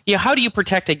 Yeah. How do you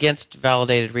protect against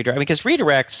validated redirect? Because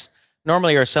redirects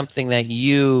normally are something that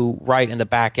you write in the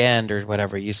back end or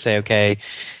whatever. You say, okay,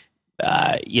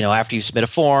 after you submit a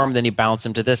form, then you bounce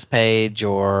them to this page,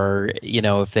 or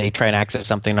if they try and access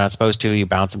something they're not supposed to, you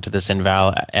bounce them to this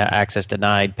access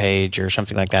denied page or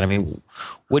something like that. I mean,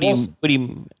 what do you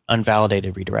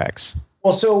unvalidated redirects?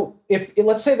 Well, so if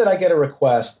let's say that I get a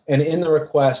request, and in the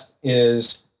request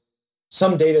is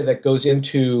some data that goes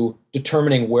into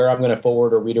determining where I'm going to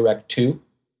forward or redirect to.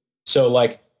 So,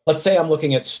 like, let's say I'm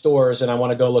looking at stores and I want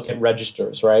to go look at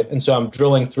registers, right? And so I'm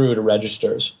drilling through to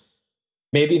registers.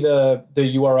 Maybe the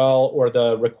URL or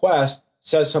the request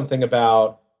says something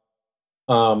about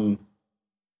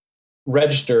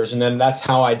registers, and then that's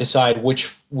how I decide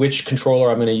which controller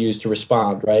I'm going to use to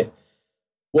respond, right?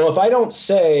 Well, if I don't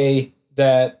say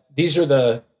that these are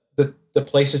the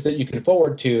places that you can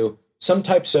forward to, some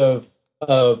types of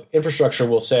infrastructure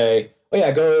will say, oh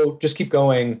yeah, just keep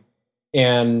going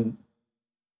and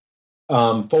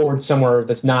forward somewhere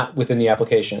that's not within the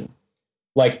application.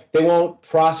 Like they won't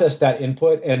process that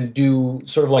input and do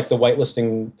sort of like the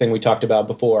whitelisting thing we talked about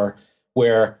before,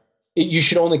 where you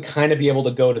should only kind of be able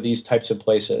to go to these types of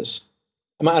places.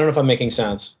 I don't know if I'm making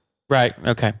sense. Right.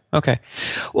 Okay.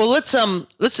 Well, let's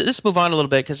move on a little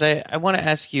bit because I want to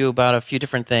ask you about a few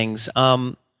different things.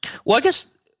 Well, I guess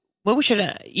what we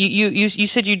should you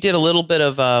said you did a little bit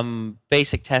of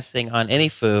basic testing on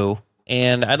AnyFu,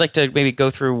 and I'd like to maybe go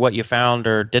through what you found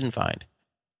or didn't find.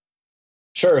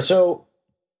 Sure. So,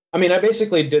 I mean, I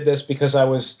basically did this because I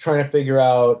was trying to figure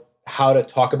out how to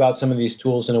talk about some of these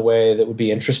tools in a way that would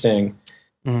be interesting,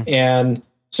 and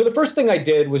so the first thing I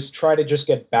did was try to just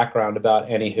get background about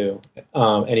AnyFu,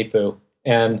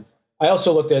 and I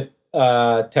also looked at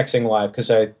Texting Live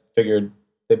because I figured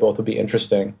they both would be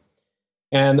interesting.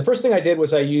 And the first thing I did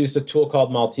was I used a tool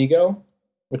called Maltego,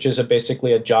 which is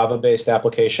basically a Java-based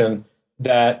application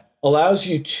that allows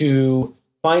you to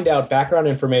find out background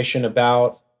information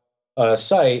about a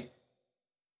site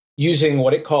using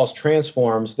what it calls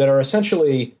transforms that are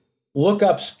essentially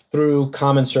lookups through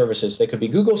common services. They could be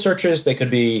Google searches, they could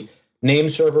be name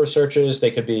server searches,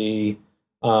 they could be,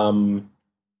 like I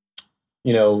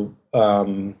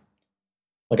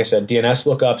said, DNS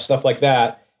lookups, stuff like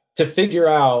that, to figure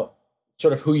out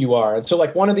sort of who you are. And so,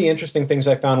 like, one of the interesting things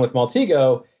I found with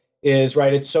Maltego is,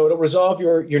 right, it'll resolve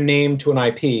your name to an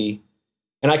IP,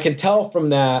 and I can tell from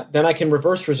that, then I can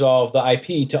reverse resolve the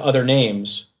IP to other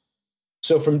names.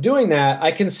 So from doing that,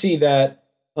 I can see that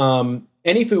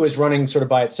AnyFu is running sort of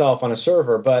by itself on a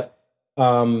server, but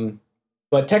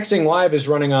Texting Live is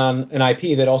running on an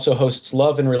IP that also hosts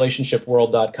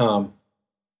loveandrelationshipworld.com.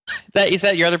 Is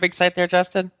that your other big site there,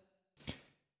 Justin?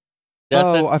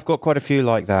 Oh, I've got quite a few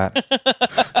like that.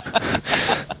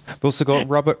 I've also got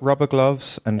rubber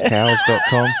gloves and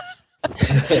cows.com.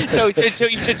 So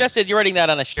you suggested you're writing that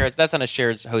on a shared. That's on a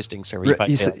shared hosting server. You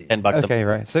probably pay $10. Okay,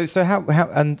 right. So how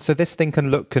and so this thing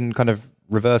can kind of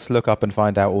reverse look up and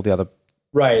find out all the other.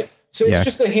 Right. So it's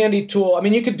just a handy tool. I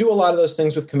mean, you could do a lot of those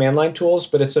things with command line tools,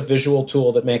 but it's a visual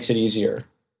tool that makes it easier.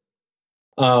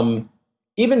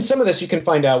 Even some of this you can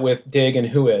find out with dig and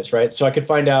whois, right? So I could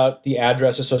find out the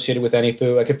address associated with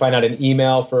AnyFoo. I could find out an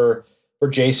email for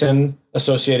Jason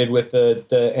associated with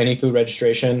the AnyFoo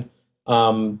registration.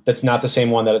 That's not the same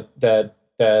one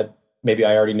that maybe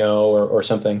I already know or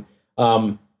something.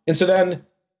 And so then,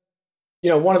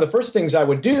 one of the first things I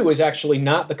would do is actually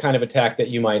not the kind of attack that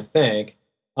you might think.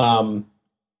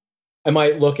 I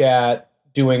might look at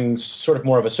doing sort of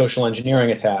more of a social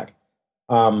engineering attack.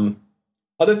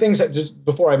 Other things that just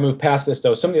before I move past this,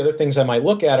 though, some of the other things I might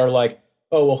look at are like,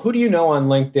 oh, well, who do you know on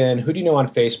LinkedIn? Who do you know on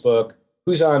Facebook?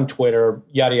 Who's on Twitter?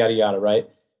 Yada, yada, yada, right?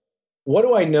 What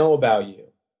do I know about you?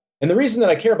 And the reason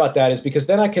that I care about that is because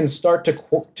then I can start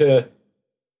to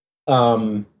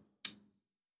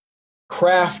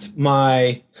craft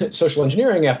my social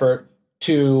engineering effort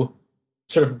to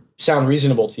sort of sound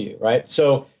reasonable to you, right?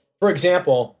 So, for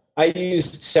example, I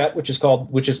used SET, which is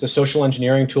the social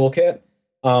engineering toolkit.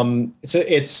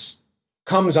 It's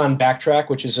comes on Backtrack,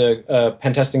 which is a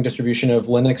pen testing distribution of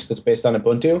Linux that's based on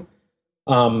Ubuntu.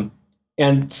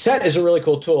 And SET is a really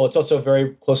cool tool. It's also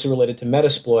very closely related to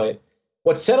Metasploit.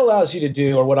 What SET allows you to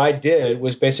do, or what I did,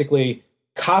 was basically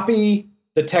copy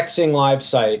the TechSing Live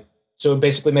site. So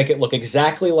basically make it look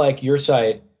exactly like your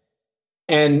site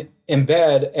and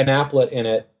embed an applet in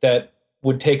it that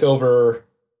would take over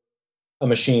a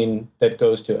machine that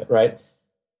goes to it, right?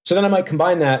 So then I might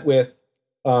combine that with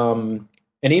an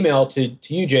email to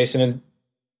you, Jason, and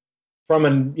from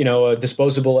a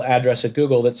disposable address at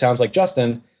Google that sounds like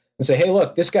Justin, and say, hey,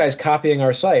 look, this guy's copying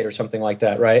our site or something like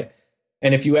that, right?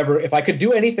 And if I could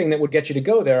do anything that would get you to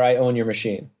go there, I own your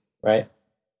machine, right?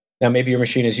 Now, maybe your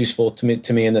machine is useful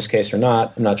to me in this case or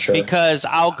not. I'm not sure. Because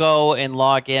I'll go and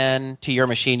log in to your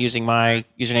machine using my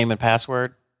username and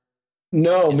password.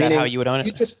 No, is that how you would own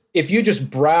it? If you just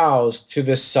browse to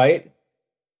this site,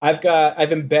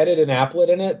 I've embedded an applet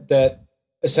in it that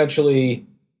essentially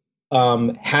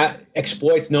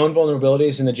exploits known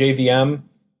vulnerabilities in the JVM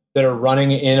that are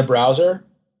running in a browser.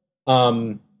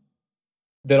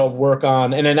 That'll work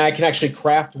on, and then I can actually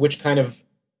craft which kind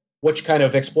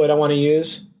of exploit I want to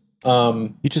use.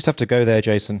 You just have to go there,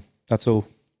 Jason. That's all.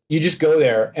 You just go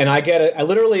there, and I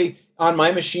literally on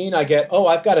my machine, I've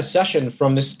got a session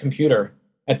from this computer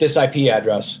at this IP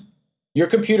address. Your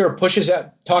computer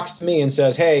talks to me and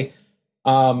says, hey,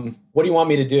 what do you want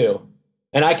me to do?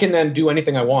 And I can then do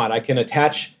anything I want. I can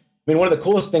attach, one of the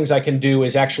coolest things I can do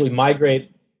is actually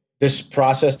migrate this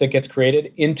process that gets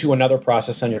created into another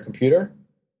process on your computer.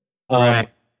 Right.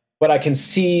 But I can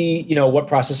see, what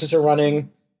processes are running.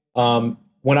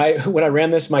 When I ran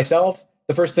this myself,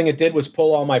 the first thing it did was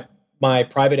pull all my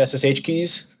private SSH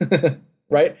keys,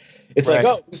 right? It's right. like,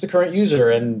 oh, who's the current user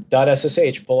and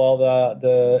 .ssh, pull all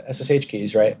the SSH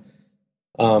keys, right?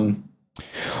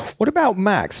 What about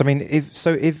Macs?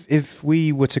 If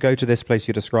we were to go to this place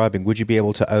you're describing, would you be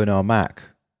able to own our Mac?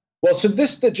 Well, so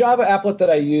the Java applet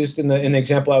that I used in the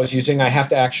example I was using, I have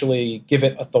to actually give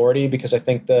it authority because I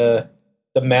think the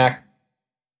Mac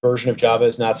version of Java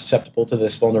is not susceptible to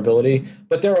this vulnerability.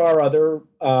 But there are other,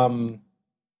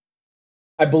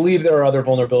 I believe there are other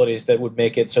vulnerabilities that would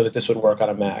make it so that this would work on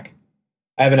a Mac.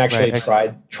 I haven't actually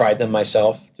tried them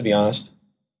myself, to be honest.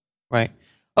 Right.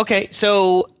 Okay.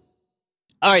 So,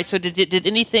 all right. So did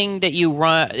anything that you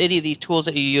run, any of these tools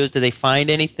that you use, did they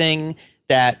find anything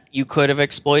that you could have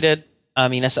exploited?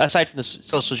 Aside from the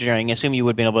social engineering, assume you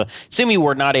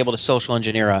were not able to social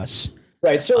engineer us.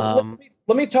 Right. So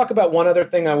let me talk about one other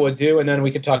thing I would do, and then we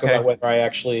could talk about whether I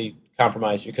actually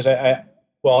compromised you. Because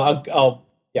I'll.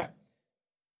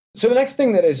 So the next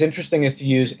thing that is interesting is to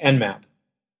use Nmap.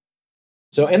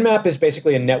 So Nmap is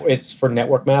basically it's for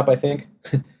network map, I think.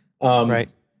 Right.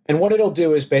 And what it'll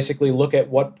do is basically look at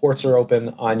what ports are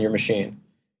open on your machine.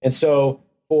 And so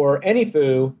for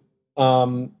AnyFoo,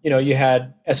 you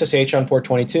had SSH on port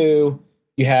 22,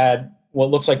 you had what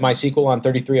looks like MySQL on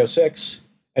 3306,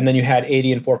 and then you had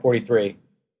 80 and 443,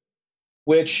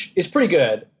 which is pretty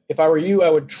good. If I were you, I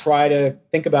would try to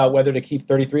think about whether to keep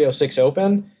 3306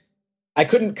 open. I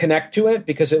couldn't connect to it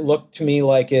because it looked to me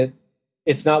like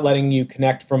it's not letting you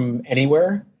connect from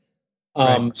anywhere.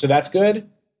 Right. So that's good.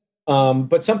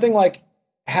 But something like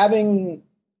having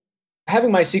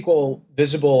MySQL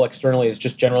visible externally is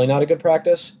just generally not a good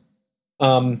practice.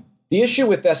 The issue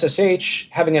with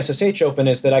having SSH open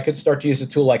is that I could start to use a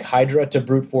tool like Hydra to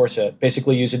brute force it,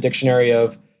 basically use a dictionary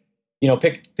of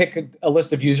pick a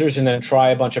list of users and then try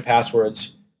a bunch of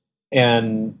passwords,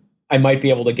 and I might be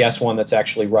able to guess one that's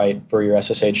actually right for your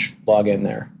SSH login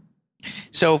there.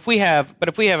 So if we have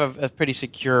a pretty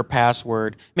secure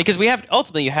password, because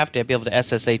ultimately you have to be able to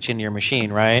SSH into your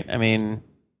machine, right? I mean,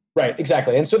 right,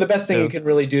 exactly. And so the best thing you can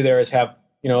really do there is have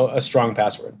a strong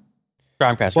password.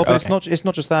 Strong password. Well, but it's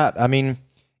not just that. I mean,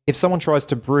 if someone tries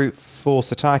to brute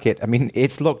force attack it, I mean,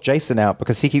 it's locked Jason out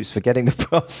because he keeps forgetting the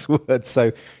password,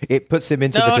 so it puts him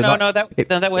into the deny. That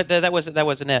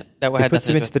wasn't it. It puts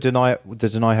him into the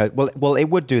deny host. Well, it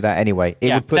would do that anyway.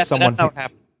 It would put someone. That's not what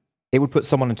happened. It would put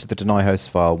someone into the deny host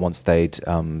file once they'd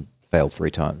failed 3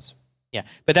 times. Yeah,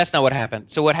 but that's not what happened.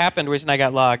 So what happened, the reason I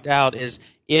got logged out, is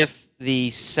if the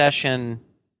session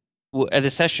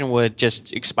would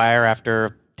just expire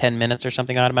after 10 minutes or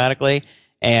something automatically,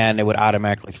 and it would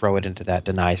automatically throw it into that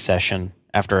deny session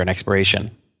after an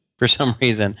expiration for some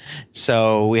reason.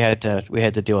 So we had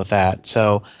to deal with that.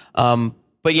 So,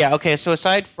 but yeah, okay. So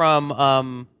aside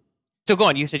from, so go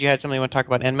on. You said you had something you want to talk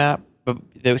about Nmap.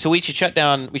 So we should shut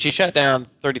down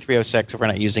 3306 if we're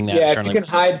not using that. Yeah, if you can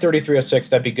hide 3306,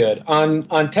 that'd be good. On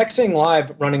TechSing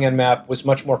Live, running Nmap was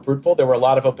much more fruitful. There were a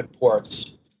lot of open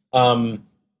ports,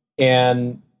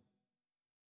 and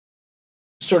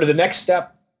sort of the next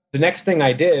thing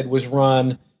I did was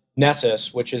run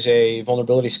Nessus, which is a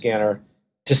vulnerability scanner,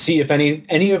 to see if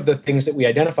any of the things that we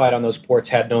identified on those ports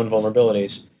had known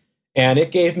vulnerabilities. And it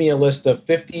gave me a list of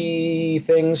 50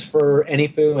 things for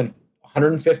AnyFu and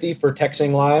 150 for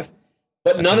TechSing Live,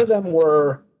 but none of them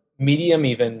were medium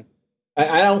even.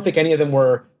 I don't think any of them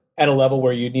were at a level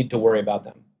where you need to worry about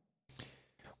them.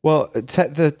 Well, the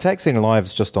TechSing Live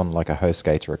is just on like a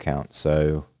HostGator account,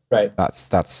 so right.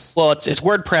 That's well, it's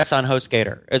WordPress on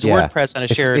HostGator. It's WordPress on a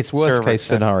shared. It's worst server, case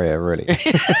scenario, really.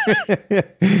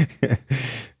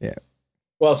 Yeah.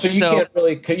 Well, so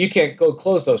you can't go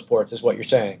close those ports, is what you're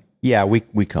saying. Yeah,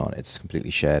 we can't. It's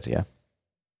completely shared. Yeah.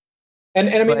 And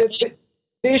I mean,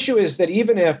 the issue is that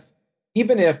even if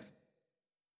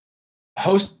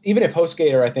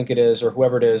HostGator, I think it is, or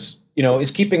whoever it is, is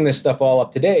keeping this stuff all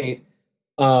up to date.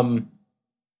 The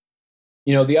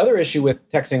other issue with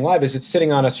TechSing Live is it's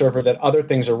sitting on a server that other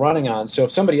things are running on. So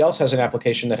if somebody else has an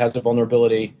application that has a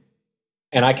vulnerability,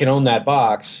 and I can own that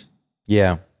box,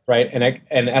 yeah, right,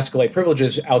 and escalate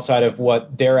privileges outside of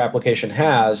what their application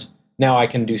has, now I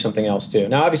can do something else too.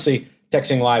 Now, obviously,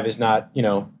 TechSing Live is not,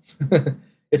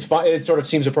 it's fine. It sort of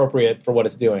seems appropriate for what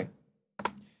it's doing.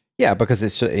 Yeah, because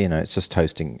it's just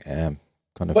hosting kind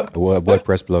of a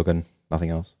WordPress blog and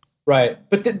nothing else. Right,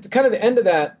 but kind of the end of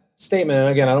that statement, and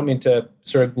again, I don't mean to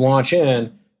sort of launch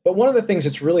in, but one of the things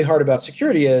that's really hard about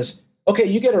security is, okay,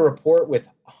 you get a report with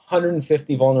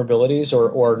 150 vulnerabilities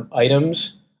or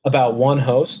items about one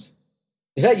host.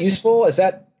 Is that useful? Is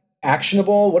that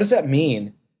actionable? What does that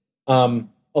mean?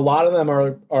 A lot of them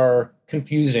are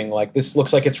confusing. Like, this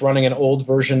looks like it's running an old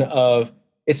version of,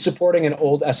 it's supporting an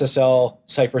old SSL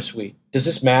cipher suite. Does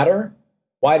this matter?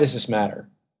 Why does this matter?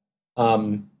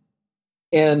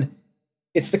 And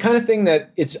it's the kind of thing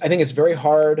that I think it's very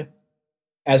hard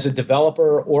as a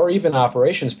developer or even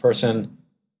operations person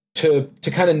to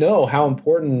kind of know how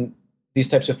important these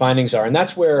types of findings are. And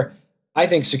that's where I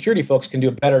think security folks can do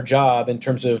a better job in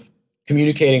terms of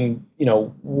communicating,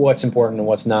 what's important and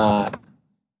what's not.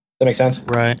 That makes sense?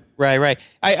 Right.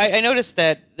 I noticed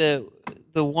that the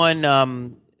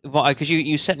one, because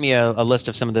you sent me a list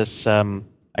of some of this,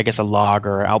 I guess a log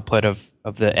or output of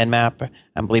the Nmap.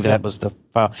 I believe that was the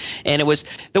file, and it was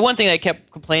the one thing I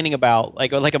kept complaining about.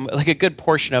 Like a good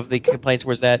portion of the complaints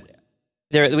was that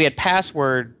we had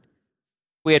passwords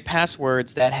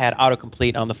that had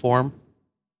autocomplete on the form.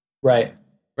 Right.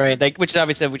 Like, which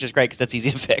is great because that's easy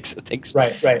to fix. It takes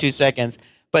 2 seconds.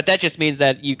 But that just means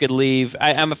that you could leave.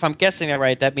 If I'm guessing that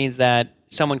right, that means that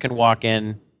someone can walk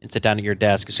in and sit down at your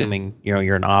desk, assuming you're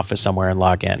in an office somewhere, and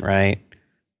log in, right?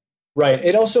 Right.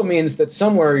 It also means that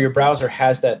somewhere your browser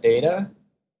has that data.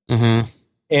 Mm-hmm.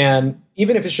 And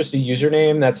even if it's just a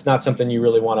username, that's not something you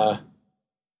really want to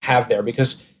have there,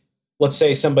 because let's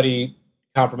say somebody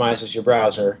compromises your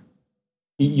browser.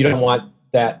 You don't want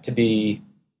that to be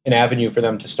an avenue for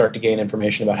them to start to gain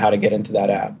information about how to get into that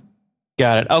app.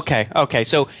 Got it. Okay.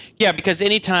 So yeah, because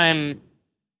anytime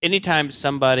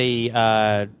somebody,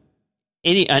 on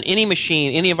any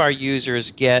machine, any of our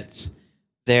users gets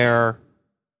their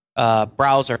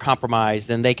browser compromised,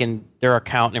 then their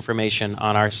account information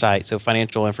on our site, so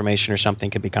financial information or something,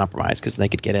 could be compromised because they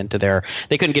could get into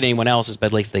they couldn't get anyone else's, but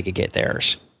at least they could get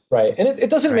theirs. Right, and it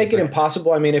doesn't make it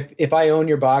impossible. I mean, if I own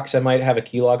your box, I might have a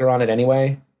keylogger on it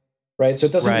anyway, right? So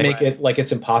it doesn't make it like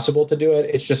it's impossible to do it.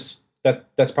 It's just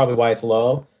that's probably why it's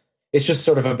low. it's just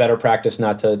sort of a better practice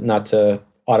not to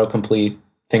autocomplete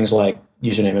things like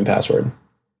username and password.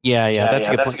 Yeah, that's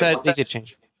a good point. So that needs to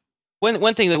change.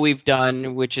 One thing that we've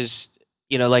done, which is,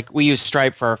 like we use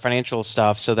Stripe for our financial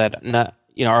stuff, so that not,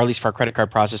 or at least for our credit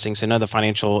card processing, so none of the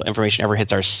financial information ever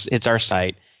hits our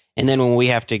site. And then when we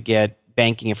have to get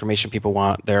banking information, people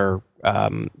want their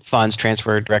funds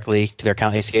transferred directly to their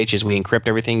account ACHs, we encrypt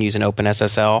everything using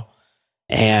OpenSSL,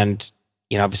 and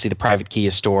obviously the private key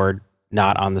is stored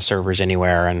not on the servers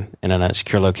anywhere and in a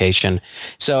secure location.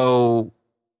 So,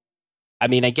 I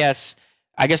mean, I guess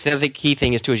the other key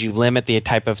thing is you limit the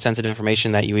type of sensitive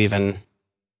information that you even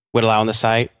would allow on the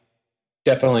site.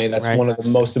 Definitely, that's right? one of the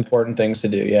most important things to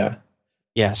do. Yeah.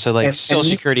 Yeah. So, like, social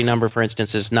security number, for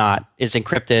instance, is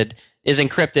encrypted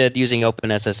using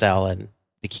OpenSSL, and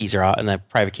the keys are out, and the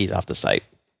private keys off the site.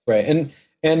 Right,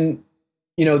 and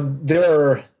there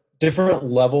are different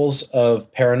levels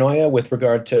of paranoia with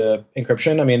regard to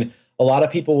encryption. I mean, a lot of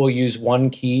people will use one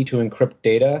key to encrypt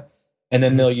data, and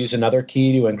then they'll use another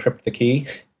key to encrypt the key.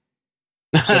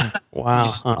 Wow.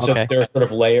 So Okay. there are sort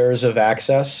of layers of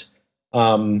access.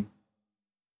 The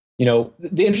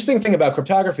interesting thing about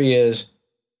cryptography is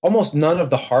almost none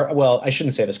of I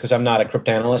shouldn't say this because I'm not a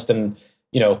cryptanalyst, and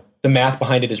the math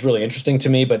behind it is really interesting to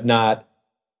me, but not,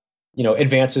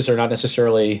 advances are not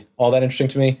necessarily all that interesting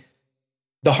to me.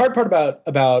 The hard part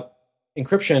about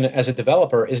encryption as a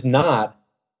developer is not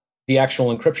the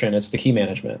actual encryption; it's the key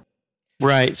management.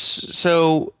 Right.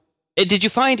 So, did you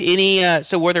find any?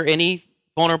 So, were there any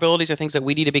vulnerabilities or things that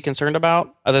we need to be concerned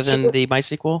about other than the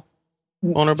MySQL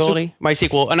vulnerability?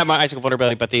 MySQL, not MySQL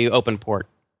vulnerability, but the open port.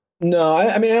 No,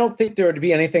 I mean, I don't think there would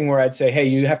be anything where I'd say, "Hey,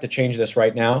 you have to change this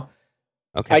right now."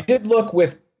 Okay. I did look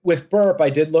with Burp. I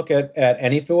did look at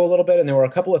AnyFoo a little bit, and there were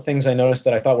a couple of things I noticed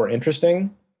that I thought were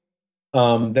interesting,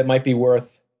 that might be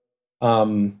worth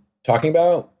talking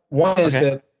about. One is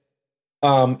that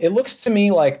it looks to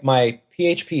me like my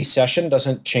PHP session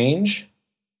doesn't change.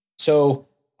 So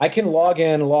I can log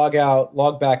in, log out,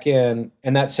 log back in,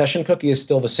 and that session cookie is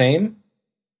still the same.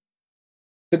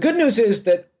 The good news is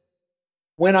that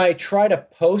when I try to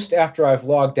post after I've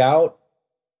logged out,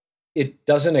 it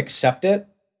doesn't accept it.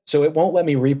 So it won't let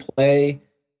me replay.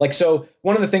 So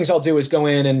one of the things I'll do is go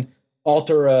in and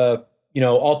alter a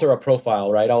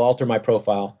profile, right? I'll alter my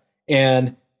profile,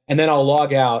 and then I'll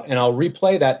log out and I'll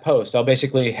replay that post. I'll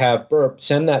basically have Burp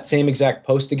send that same exact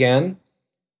post again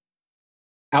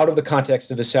out of the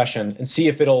context of the session and see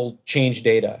if it'll change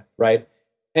data, right?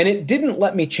 And it didn't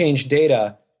let me change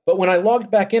data, but when I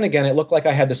logged back in again, it looked like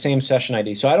I had the same session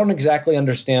ID. So I don't exactly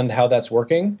understand how that's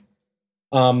working,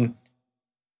 but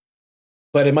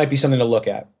it might be something to look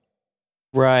at.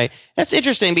 Right. That's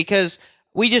interesting because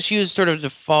we just use sort of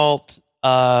default.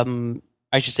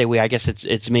 I should say we. I guess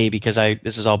it's me because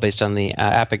this is all based on the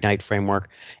AppIgnite framework,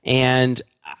 and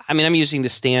I mean I'm using the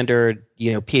standard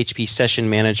PHP session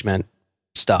management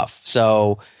stuff.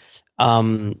 So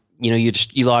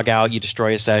you log out, you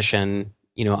destroy a session,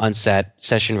 unset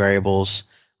session variables.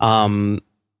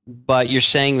 But you're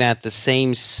saying that the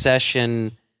same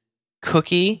session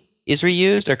cookie is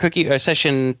reused, or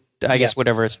session, I guess,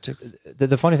 whatever it's to.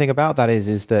 The funny thing about that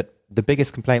is that the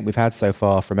biggest complaint we've had so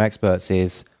far from experts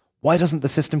is, why doesn't the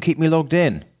system keep me logged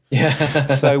in? Yeah.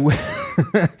 So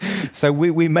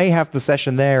we may have the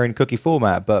session there in cookie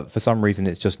format, but for some reason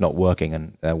it's just not working,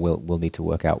 and we'll need to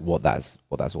work out what that's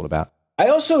all about. I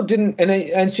also didn't,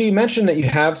 and so you mentioned that you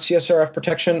have CSRF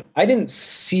protection. I didn't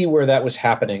see where that was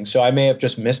happening, so I may have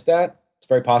just missed that. It's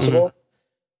very possible. Mm-hmm.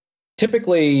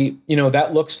 Typically,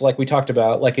 that looks like we talked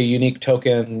about, like a unique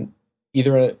token,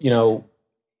 either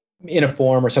in a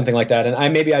form or something like that. And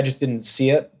I just didn't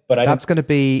see it, but that's going to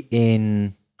be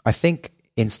in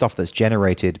stuff that's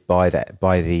generated by the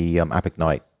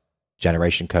AppIgnite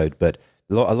generation code, but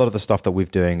a lot of the stuff that we've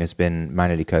doing has been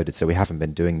manually coded, so we haven't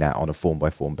been doing that on a form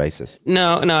by form basis.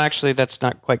 No, actually, that's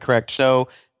not quite correct. So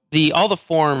all the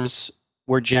forms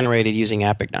were generated using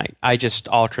AppIgnite. I just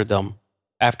altered them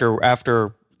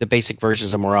after the basic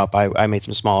versions of them were up. I made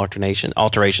some small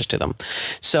alterations to them.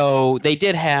 So they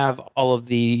did have all of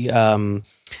the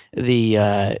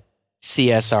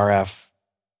CSRF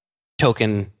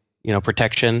token,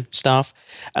 protection stuff.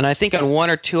 And I think on one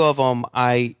or two of them,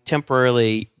 I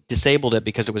temporarily disabled it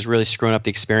because it was really screwing up the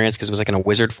experience because it was like in a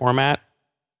wizard format.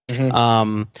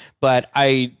 Mm-hmm. But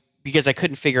because I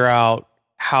couldn't figure out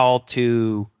how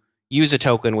to use a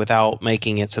token without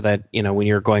making it so that, when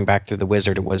you're going back through the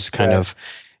wizard, it was kind of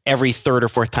every third or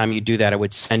fourth time you do that, it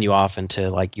would send you off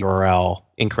into like URL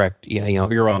incorrect,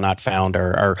 URL not found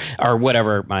or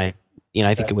whatever I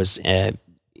think it was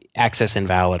access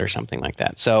invalid or something like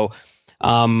that. So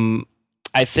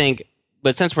I think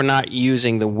but since we're not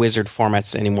using the wizard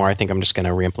formats anymore, I think I'm just going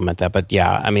to re-implement that. But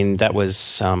yeah, I mean, that was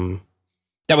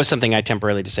something I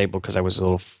temporarily disabled because I was a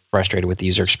little frustrated with the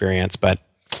user experience. But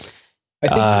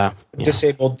I think you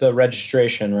disabled the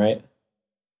registration, right?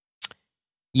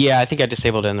 yeah, I think I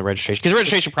disabled it in the registration because the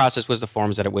registration process was the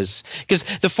forms that it was, because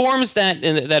the forms that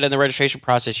in the registration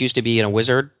process used to be in a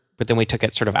wizard, but then we took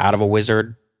it sort of out of a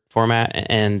wizard format,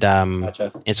 and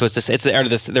Gotcha. and so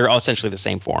they're all essentially the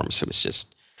same forms. It was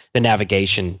just the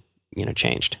navigation,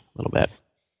 changed a little bit.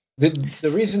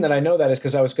 The reason that I know that is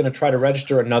because I was going to try to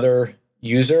register another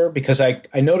user because I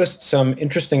noticed some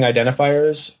interesting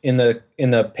identifiers in the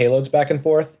payloads back and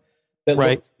forth that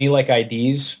looked to me like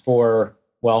IDs for,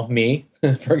 well, me,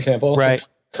 for example. Right.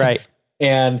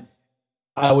 And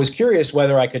I was curious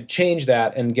whether I could change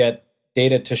that and get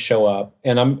data to show up.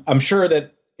 And I'm sure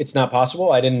that it's not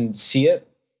possible. I didn't see it,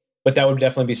 but that would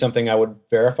definitely be something I would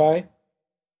verify.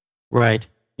 Right.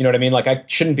 You know what I mean? Like I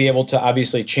shouldn't be able to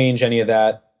obviously change any of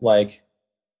that, like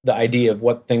the ID of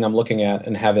what thing I'm looking at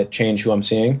and have it change who I'm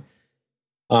seeing.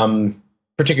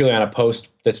 Particularly on a post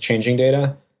that's changing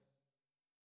data.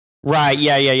 Right.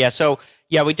 Yeah. So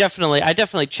yeah, I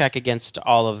definitely check against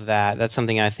all of that. That's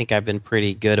something I think I've been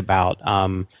pretty good about.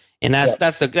 And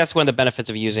that's one of the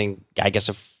benefits of using, I guess,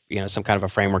 some kind of a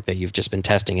framework that you've just been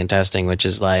testing, which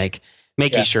is like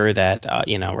making sure that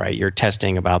you're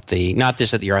testing about not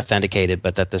just that you're authenticated,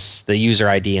 but that the user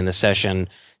ID in the session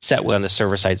set when the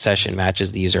server side session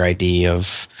matches the user ID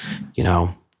of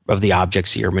the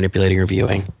objects you're manipulating or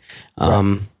viewing.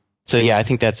 So yeah, I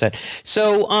think that's it.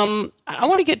 So I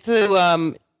want to get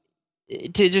to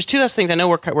just two last things. I know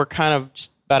we're kind of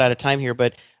just about out of time here,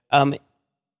 but I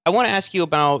want to ask you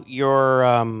about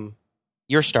your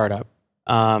startup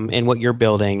and what you're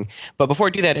building. But before I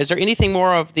do that, is there anything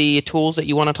more of the tools that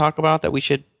you want to talk about that we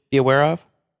should be aware of?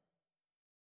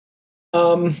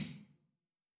 Not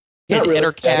really.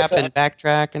 Intercap and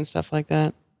backtrack and stuff like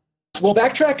that. Well,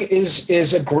 backtrack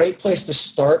is a great place to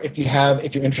start if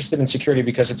you're interested in security,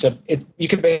 because you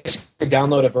can basically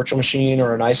download a virtual machine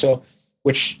or an ISO,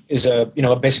 which is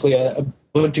basically a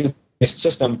Ubuntu-based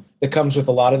system that comes with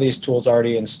a lot of these tools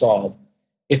already installed.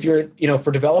 If you're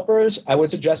for developers, I would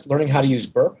suggest learning how to use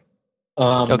Burp,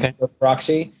 Burp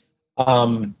proxy.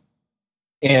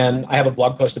 And I have a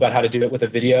blog post about how to do it with a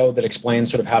video that explains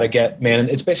sort of how to get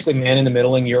it's basically man in the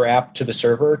middling your app to the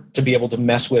server to be able to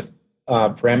mess with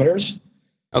parameters.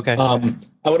 Okay.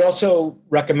 I would also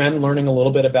recommend learning a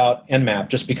little bit about Nmap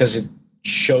just because it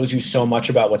shows you so much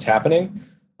about what's happening.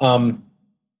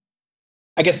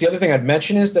 I guess the other thing I'd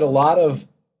mention is that a lot of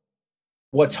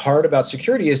what's hard about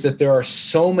security is that there are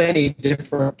so many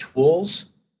different tools.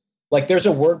 Like there's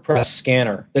a WordPress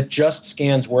scanner that just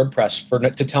scans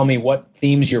WordPress to tell me what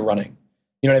themes you're running.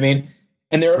 You know what I mean?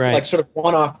 And they're like sort of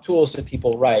one-off tools that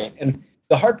people write. And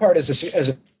the hard part is as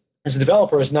a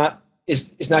developer is not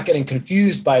getting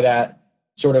confused by that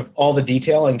sort of all the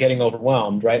detail and getting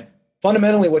overwhelmed, right?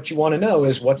 Fundamentally, what you want to know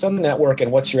is what's on the network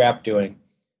and what's your app doing.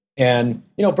 And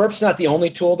Burp's not the only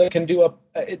tool that can do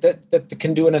that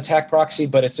can do an attack proxy,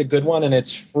 but it's a good one and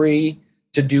it's free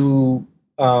to do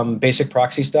basic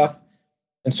proxy stuff.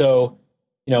 And so,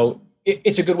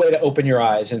 it's a good way to open your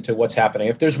eyes into what's happening.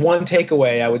 If there's one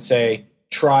takeaway, I would say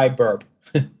try Burp.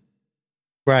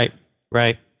 Right.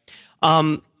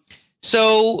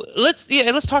 So let's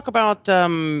talk about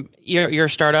your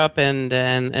startup and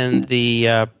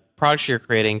the products you're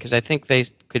creating, because I think they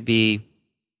could be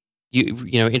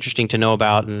interesting to know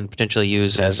about and potentially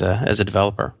use as a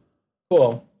developer.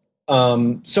 Cool.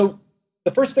 So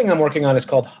the first thing I'm working on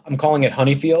I'm calling it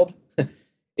Honeyfield.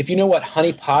 If you know what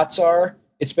honeypots are,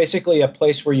 it's basically a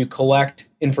place where you collect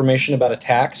information about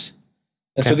attacks.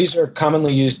 And so these are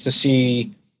commonly used to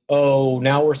see,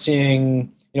 now we're seeing,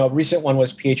 a recent one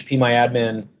was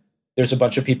phpMyAdmin. There's a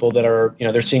bunch of people that are,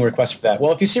 they're seeing requests for that.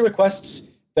 Well, if you see requests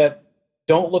that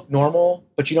don't look normal,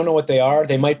 but you don't know what they are,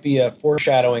 they might be a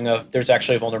foreshadowing of there's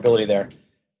actually a vulnerability there.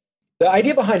 The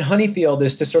idea behind Honeyfield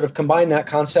is to sort of combine that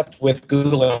concept with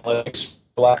Google Analytics,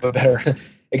 for lack of a better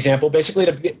example, basically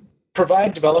to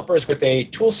provide developers with a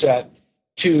tool set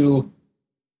to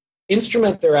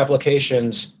instrument their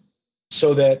applications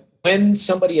so that when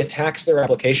somebody attacks their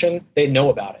application, they know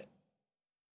about it.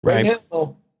 Right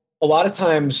now, a lot of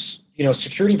times,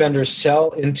 security vendors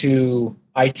sell into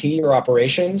IT or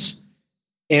operations,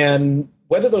 and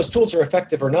whether those tools are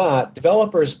effective or not,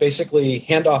 developers basically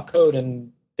hand off code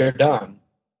and they're done.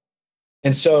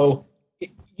 And so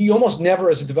you almost never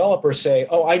as a developer say,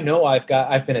 I know I've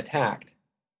been attacked.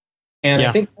 And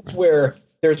I think that's where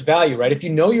there's value, right? If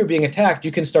you know you're being attacked,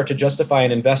 you can start to justify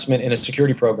an investment in a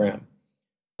security program.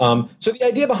 So the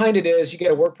idea behind it is you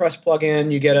get a WordPress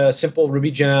plugin, you get a simple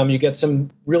Ruby gem, you get some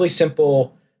really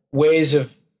simple ways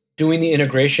of doing the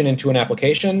integration into an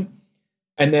application.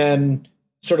 And then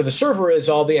sort of the server is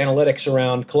all the analytics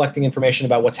around collecting information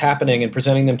about what's happening and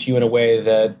presenting them to you in a way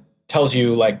that tells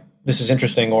you like, this is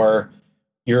interesting, or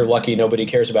you're lucky nobody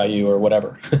cares about you, or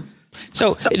whatever.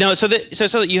 So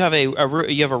you have you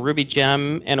have a Ruby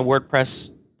gem and a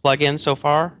WordPress plugin so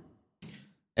far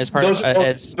as part of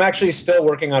I'm actually still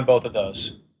working on both of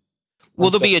those. Will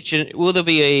there be a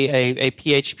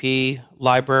PHP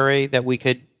library that we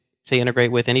could say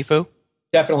integrate with AnyFoo?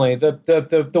 Definitely.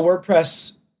 The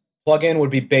WordPress plugin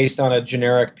would be based on a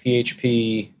generic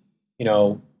PHP,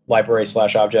 library /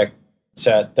 object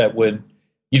set that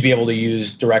you'd be able to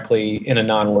use directly in a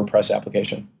non-WordPress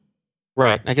application.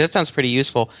 Right. I guess that sounds pretty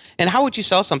useful. And how would you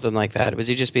sell something like that? Would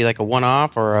it just be like a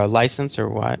one-off or a license or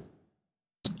what?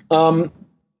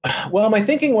 Well, my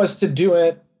thinking was to do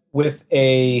it with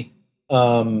a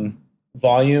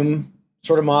volume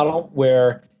sort of model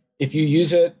where if you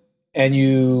use it and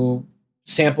you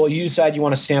decide you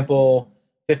want to sample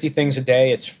 50 things a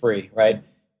day, it's free, right?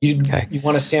 You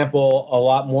want to sample a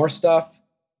lot more stuff,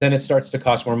 then it starts to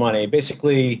cost more money.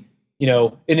 Basically,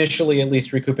 initially at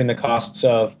least recouping the costs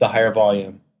of the higher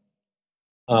volume.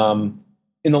 In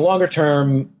the longer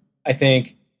term, I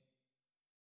think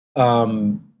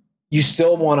I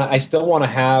still want to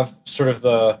have sort of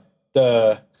the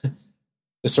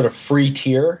sort of free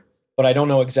tier, but I don't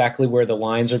know exactly where the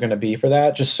lines are going to be for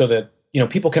that, just so that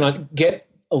people can get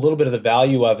a little bit of the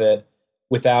value of it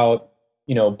without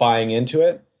buying into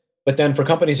it. But then for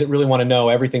companies that really want to know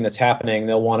everything that's happening,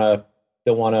 they'll want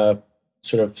to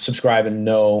sort of subscribe and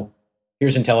know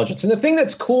here's intelligence. And the thing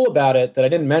that's cool about it that I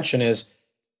didn't mention is,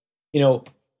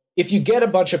 if you get a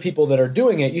bunch of people that are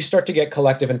doing it, you start to get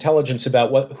collective intelligence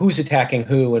about who's attacking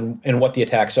who and what the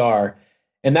attacks are.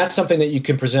 And that's something that you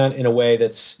can present in a way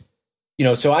that's,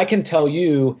 so I can tell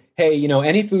you, hey,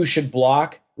 AnyFoo should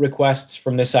block requests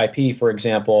from this IP, for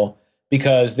example,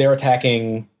 because they're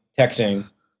attacking texting.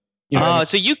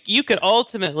 So you could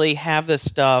ultimately have this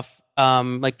stuff,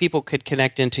 like people could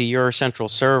connect into your central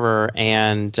server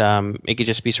and it could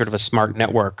just be sort of a smart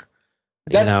network.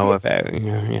 Yeah, I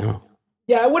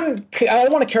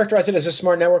don't want to characterize it as a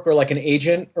smart network or like an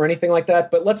agent or anything like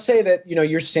that. But let's say that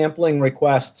you're sampling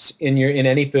requests in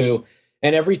AnyFoo,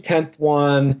 and every 10th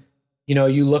one,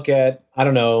 you look at, I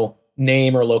don't know,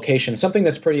 name or location, something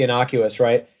that's pretty innocuous,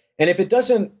 right? And if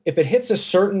it hits a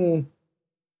certain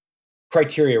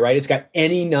criteria, right? It's got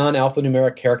any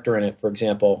non-alphanumeric character in it, for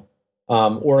example,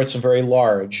 or it's very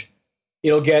large.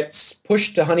 It'll get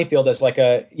pushed to Honeyfield as like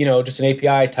just an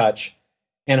API touch,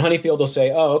 and Honeyfield will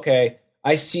say, "Oh, okay,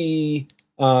 I see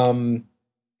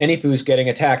AnyFoo's getting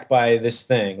attacked by this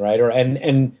thing, right?"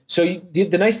 So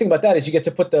the nice thing about that is you get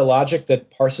to put the logic that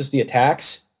parses the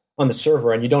attacks on the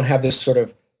server, and you don't have this sort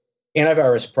of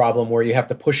antivirus problem where you have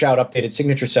to push out updated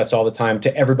signature sets all the time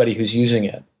to everybody who's using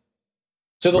it.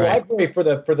 So the library for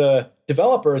the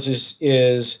developers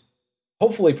is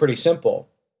hopefully pretty simple.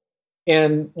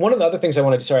 And one of the other things I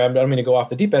want to do, sorry, I don't mean to go off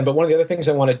the deep end, but one of the other things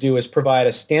I want to do is provide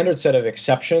a standard set of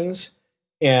exceptions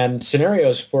and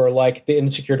scenarios for like the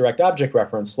insecure direct object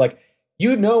reference. Like,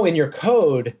 in your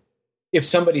code, if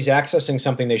somebody's accessing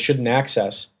something they shouldn't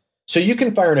access. So you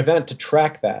can fire an event to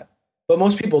track that. But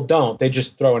most people don't. They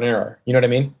just throw an error. You know what I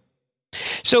mean?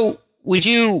 So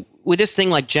would this thing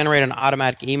like generate an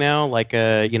automatic email, like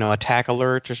a attack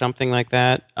alert or something like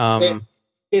that?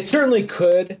 It certainly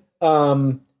could.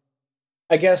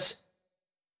 I guess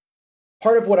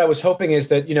part of what I was hoping is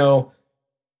that,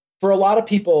 for a lot of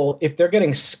people, if they're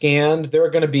getting scanned, there are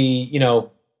going to be,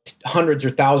 hundreds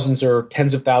or thousands or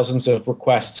tens of thousands of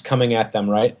requests coming at them,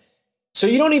 right? So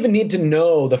you don't even need to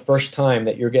know the first time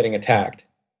that you're getting attacked.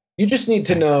 You just need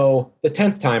to know the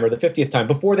 10th time or the 50th time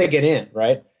before they get in,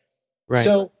 right?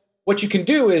 So what you can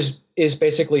do is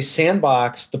basically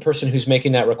sandbox the person who's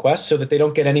making that request so that they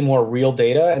don't get any more real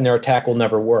data and their attack will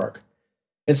never work.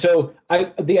 And so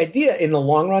the idea in the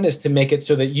long run is to make it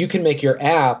so that you can make your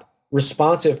app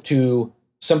responsive to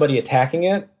somebody attacking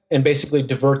it and basically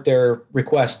divert their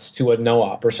requests to a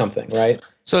no-op or something, right?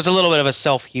 So it's a little bit of a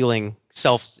self-healing,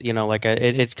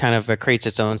 it kind of creates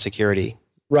its own security.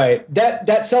 Right.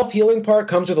 That self-healing part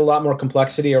comes with a lot more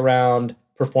complexity around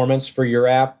performance for your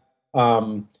app,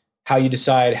 how you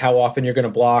decide how often you're going to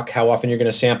block, how often you're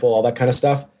going to sample, all that kind of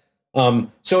stuff.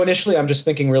 So initially, I'm just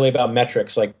thinking really about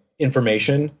metrics like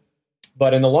information.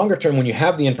 But in the longer term, when you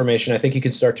have the information, I think you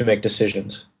can start to make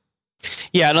decisions.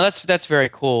 Yeah, no, that's very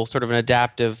cool. Sort of an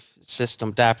adaptive system,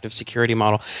 adaptive security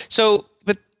model. So,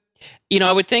 but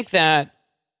I would think that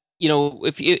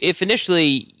if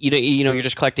initially you're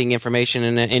just collecting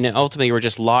information and ultimately you're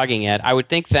just logging it, I would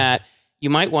think that you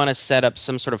might want to set up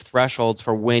some sort of thresholds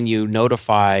for when you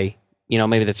notify.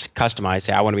 Maybe that's customized.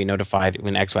 Say I want to be notified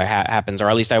when XY happens, or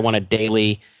at least I want a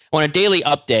daily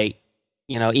update.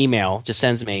 Email just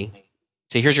sends me.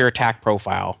 So here's your attack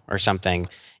profile or something,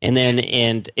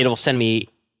 and it'll send me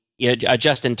a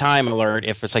just-in-time alert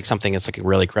if it's like something that's like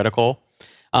really critical.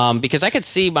 Because I could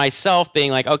see myself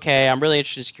being like, okay, I'm really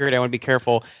interested in security. I want to be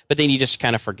careful. But then you just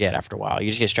kind of forget after a while. You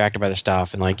just get distracted by the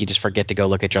stuff, and like you just forget to go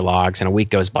look at your logs. And a week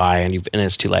goes by, and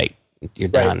it's too late. You're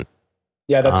done.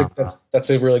 Yeah, that's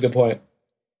a really good point.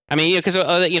 I mean, because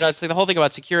it's like the whole thing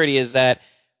about security is that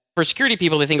for security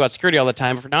people, they think about security all the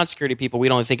time. For non-security people, we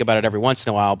only think about it every once in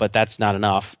a while, but that's not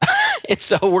enough. And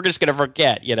so we're just going to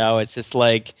forget. It's just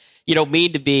like. You don't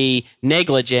mean to be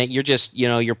negligent. You're just,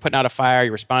 you're putting out a fire.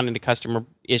 You're responding to customer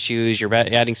issues. You're trying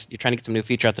to get some new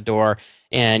feature out the door,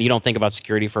 and you don't think about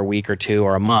security for a week or two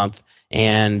or a month.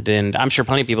 And I'm sure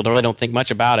plenty of people really don't think much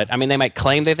about it. I mean, they might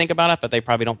claim they think about it, but they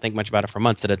probably don't think much about it for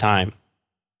months at a time.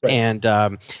 Right.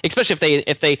 And especially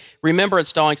if they remember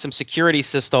installing some security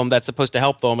system that's supposed to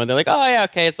help them, and they're like, oh yeah,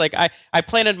 okay, it's like I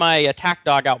planted my attack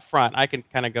dog out front. I can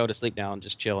kind of go to sleep now and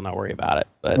just chill and not worry about it.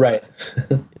 But right.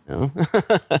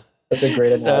 That's a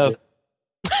great analogy.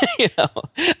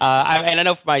 I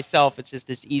know for myself, it's just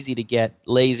this easy to get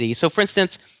lazy. So, for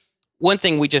instance, one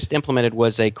thing we just implemented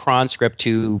was a cron script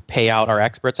to pay out our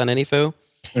experts on AnyFu.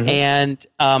 Mm-hmm. And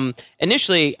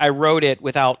initially, I wrote it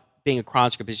without being a cron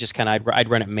script. It's just kind of I'd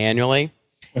run it manually,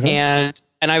 mm-hmm. and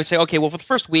I would say, okay, well, for the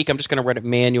first week, I'm just going to run it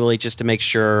manually just to make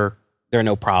sure there are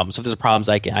no problems. If there's problems,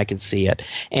 I can see it.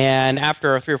 And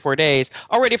after 3 or 4 days,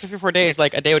 already after 3 or 4 days,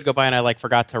 like a day would go by and I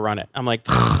forgot to run it. I'm like,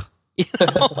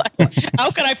 how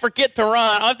can I forget to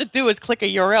run? All I have to do is click a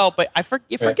URL, but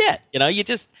you forget.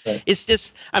 It's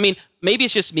just. I mean, maybe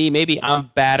it's just me. Maybe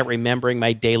I'm bad at remembering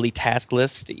my daily task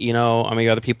list.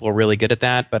 Other people are really good at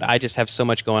that, but I just have so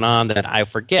much going on that I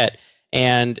forget.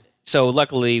 And so,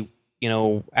 luckily,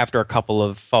 after a couple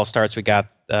of false starts, we got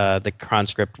the cron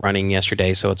script running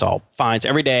yesterday, so it's all fine. So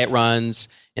every day it runs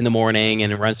in the morning,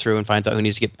 and it runs through and finds out who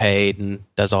needs to get paid and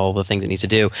does all the things it needs to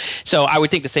do. So I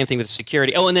would think the same thing with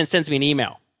security. Oh, and then sends me an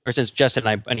email, or sends Justin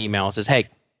and I an email and says, hey,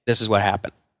 this is what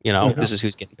happened. Mm-hmm. This is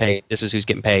who's getting paid. This is who's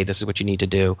getting paid. This is what you need to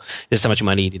do. This is how much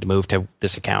money you need to move to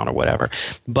this account or whatever.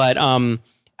 But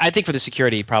I think for the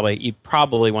security, you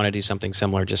probably want to do something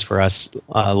similar just for us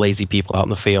lazy people out in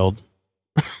the field.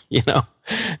 Yeah,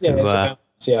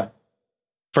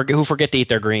 who forget to eat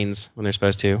their greens when they're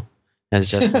supposed to. As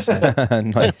Justin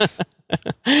said. Nice.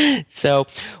 So,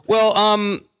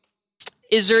 well,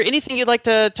 is there anything you'd like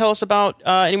to tell us about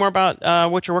any more about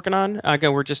what you're working on?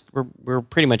 Again, we're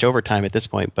pretty much over time at this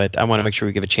point, but I want to make sure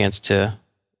we give a chance to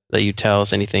let you tell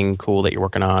us anything cool that you're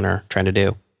working on or trying to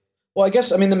do. Well, I guess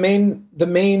the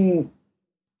main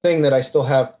thing that I still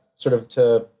have sort of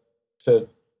to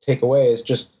take away is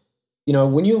just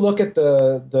when you look at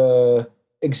the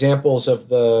examples of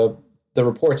the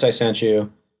reports I sent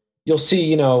you, you'll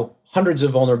see hundreds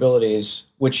of vulnerabilities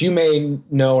which you may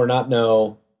know or not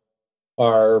know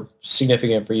are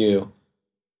significant for you.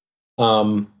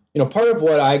 Part of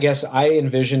what I guess I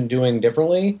envision doing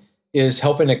differently is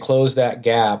helping to close that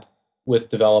gap with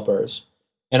developers.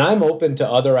 And I'm open to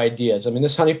other ideas. I mean,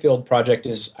 this Honeyfield project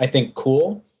is, I think,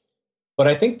 cool, but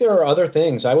I think there are other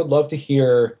things. I would love to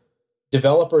hear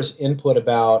developers' input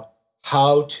about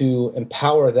how to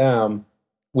empower them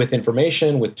with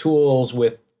information, with tools,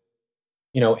 with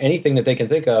anything that they can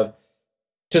think of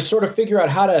to sort of figure out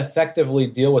how to effectively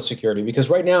deal with security. Because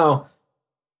right now,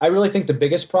 I really think the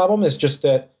biggest problem is just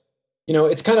that,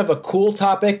 it's kind of a cool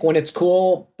topic when it's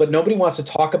cool, but nobody wants to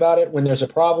talk about it when there's a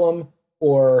problem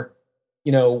or,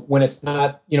 when it's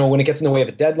not, when it gets in the way of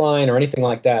a deadline or anything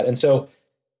like that. And so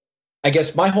I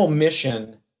guess my whole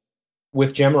mission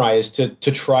with Jemurai is to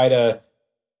try to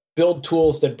build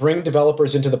tools that bring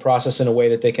developers into the process in a way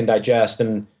that they can digest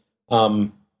and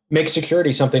make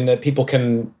security something that people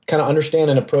can kind of understand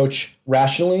and approach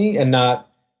rationally and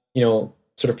not,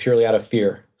 sort of purely out of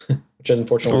fear, which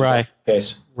unfortunately is the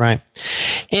case. Right.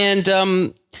 And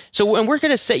so we're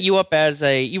going to set you up as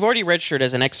you've already registered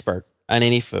as an expert on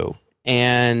AnyFu.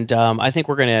 And I think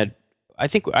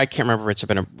I can't remember if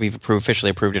we've officially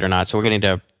approved it or not. So we're going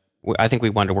to, I think we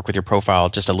wanted to work with your profile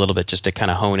just a little bit, just to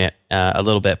kind of hone it a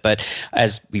little bit, but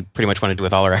as we pretty much want to do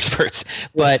with all our experts.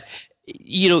 But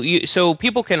so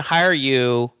people can hire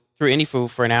you through AnyFu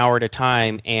for an hour at a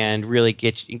time and really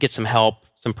get some help,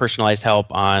 some personalized help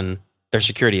on their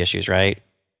security issues, right?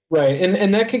 Right,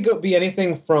 and that could be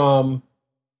anything from,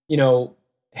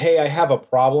 hey, I have a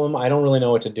problem, I don't really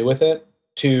know what to do with it,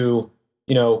 to,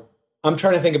 I'm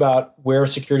trying to think about where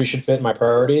security should fit in my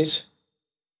priorities.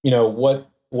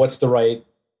 What's the right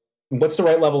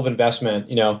level of investment,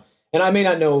 and I may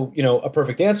not know, a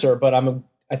perfect answer, but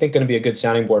I think going to be a good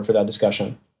sounding board for that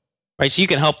discussion. Right, so you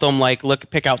can help them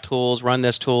pick out tools, run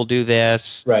this tool, do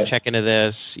this, right. Check into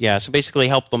this. Yeah, so basically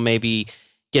help them maybe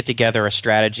get together a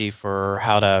strategy for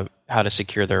how to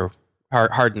secure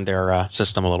harden their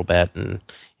system a little bit and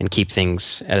keep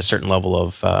things at a certain level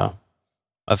of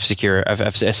a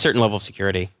certain level of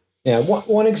security. Yeah,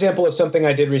 one example of something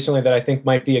I did recently that I think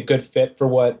might be a good fit for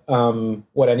what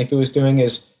Anyfu was doing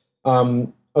is I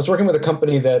was working with a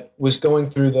company that was going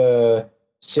through the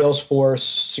Salesforce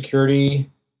security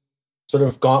sort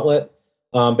of gauntlet.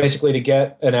 Basically, to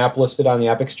get an app listed on the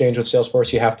App Exchange with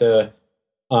Salesforce, you have to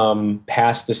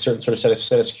pass this certain sort of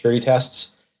set of security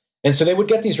tests. And so they would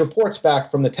get these reports back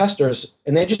from the testers,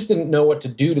 and they just didn't know what to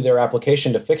do to their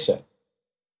application to fix it.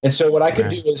 And so what I could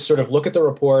do is sort of look at the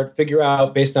report, figure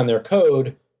out based on their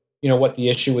code, what the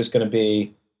issue was going to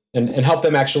be, and help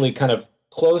them actually kind of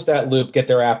close that loop, get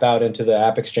their app out into the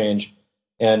App Exchange.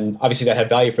 And obviously that had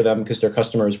value for them because their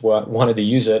customers wanted to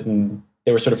use it, and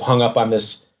they were sort of hung up on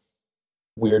this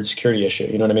weird security issue.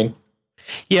 You know what I mean?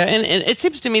 Yeah, and it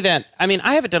seems to me that,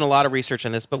 I haven't done a lot of research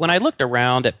on this, but when I looked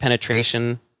around at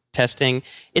penetration testing,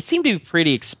 it seemed to be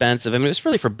pretty expensive. It was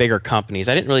really for bigger companies.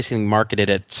 I didn't really see them marketed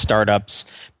at startups,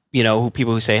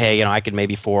 people who say, hey, I could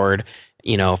maybe afford,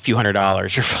 a few $100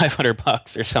 or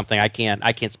 $500 or something. I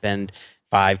can't spend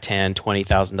 $5,000, $10,000,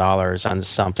 $20,000 on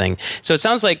something. So it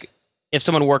sounds like if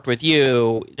someone worked with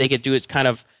you, they could do it kind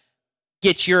of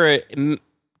get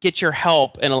your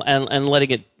help and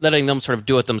letting them sort of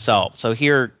do it themselves. So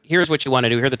here's what you want to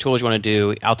do. Here are the tools you want to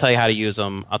do. I'll tell you how to use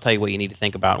them. I'll tell you what you need to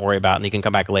think about and worry about, and you can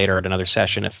come back later at another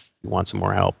session if you want some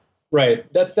more help.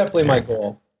 Right. That's definitely my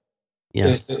goal. Yeah.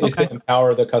 Is to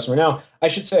empower the customer. Now, I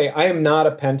should say I am not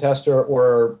a pen tester,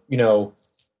 or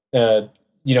I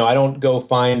don't go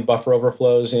find buffer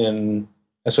overflows in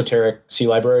esoteric C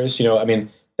libraries.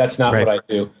 That's not what I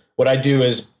do. What I do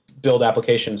is build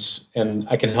applications, and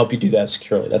I can help you do that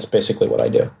securely. That's basically what I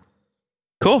do.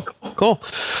 Cool.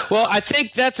 Well, I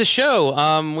think that's a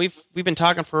show. We've been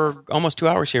talking for almost 2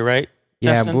 hours here, right?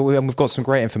 Yeah, Justin? we've got some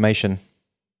great information.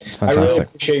 It's fantastic. I really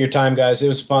appreciate your time, guys. It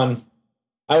was fun.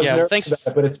 I was nervous about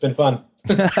it, but it's been fun.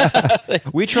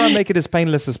 We try and make it as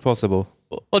painless as possible.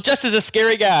 Well, just as a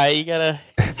scary guy, you gotta.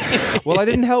 Well, I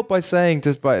didn't help by saying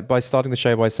by starting the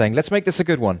show by saying, let's make this a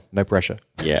good one. No pressure.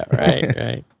 Yeah,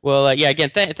 right. Well, again,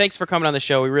 thanks for coming on the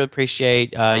show. We really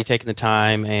appreciate you taking the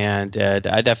time, and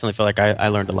I definitely feel like I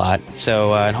learned a lot.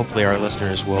 So, and hopefully our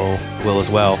listeners will as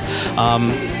well.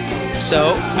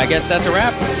 So, I guess that's a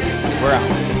wrap. We're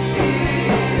out.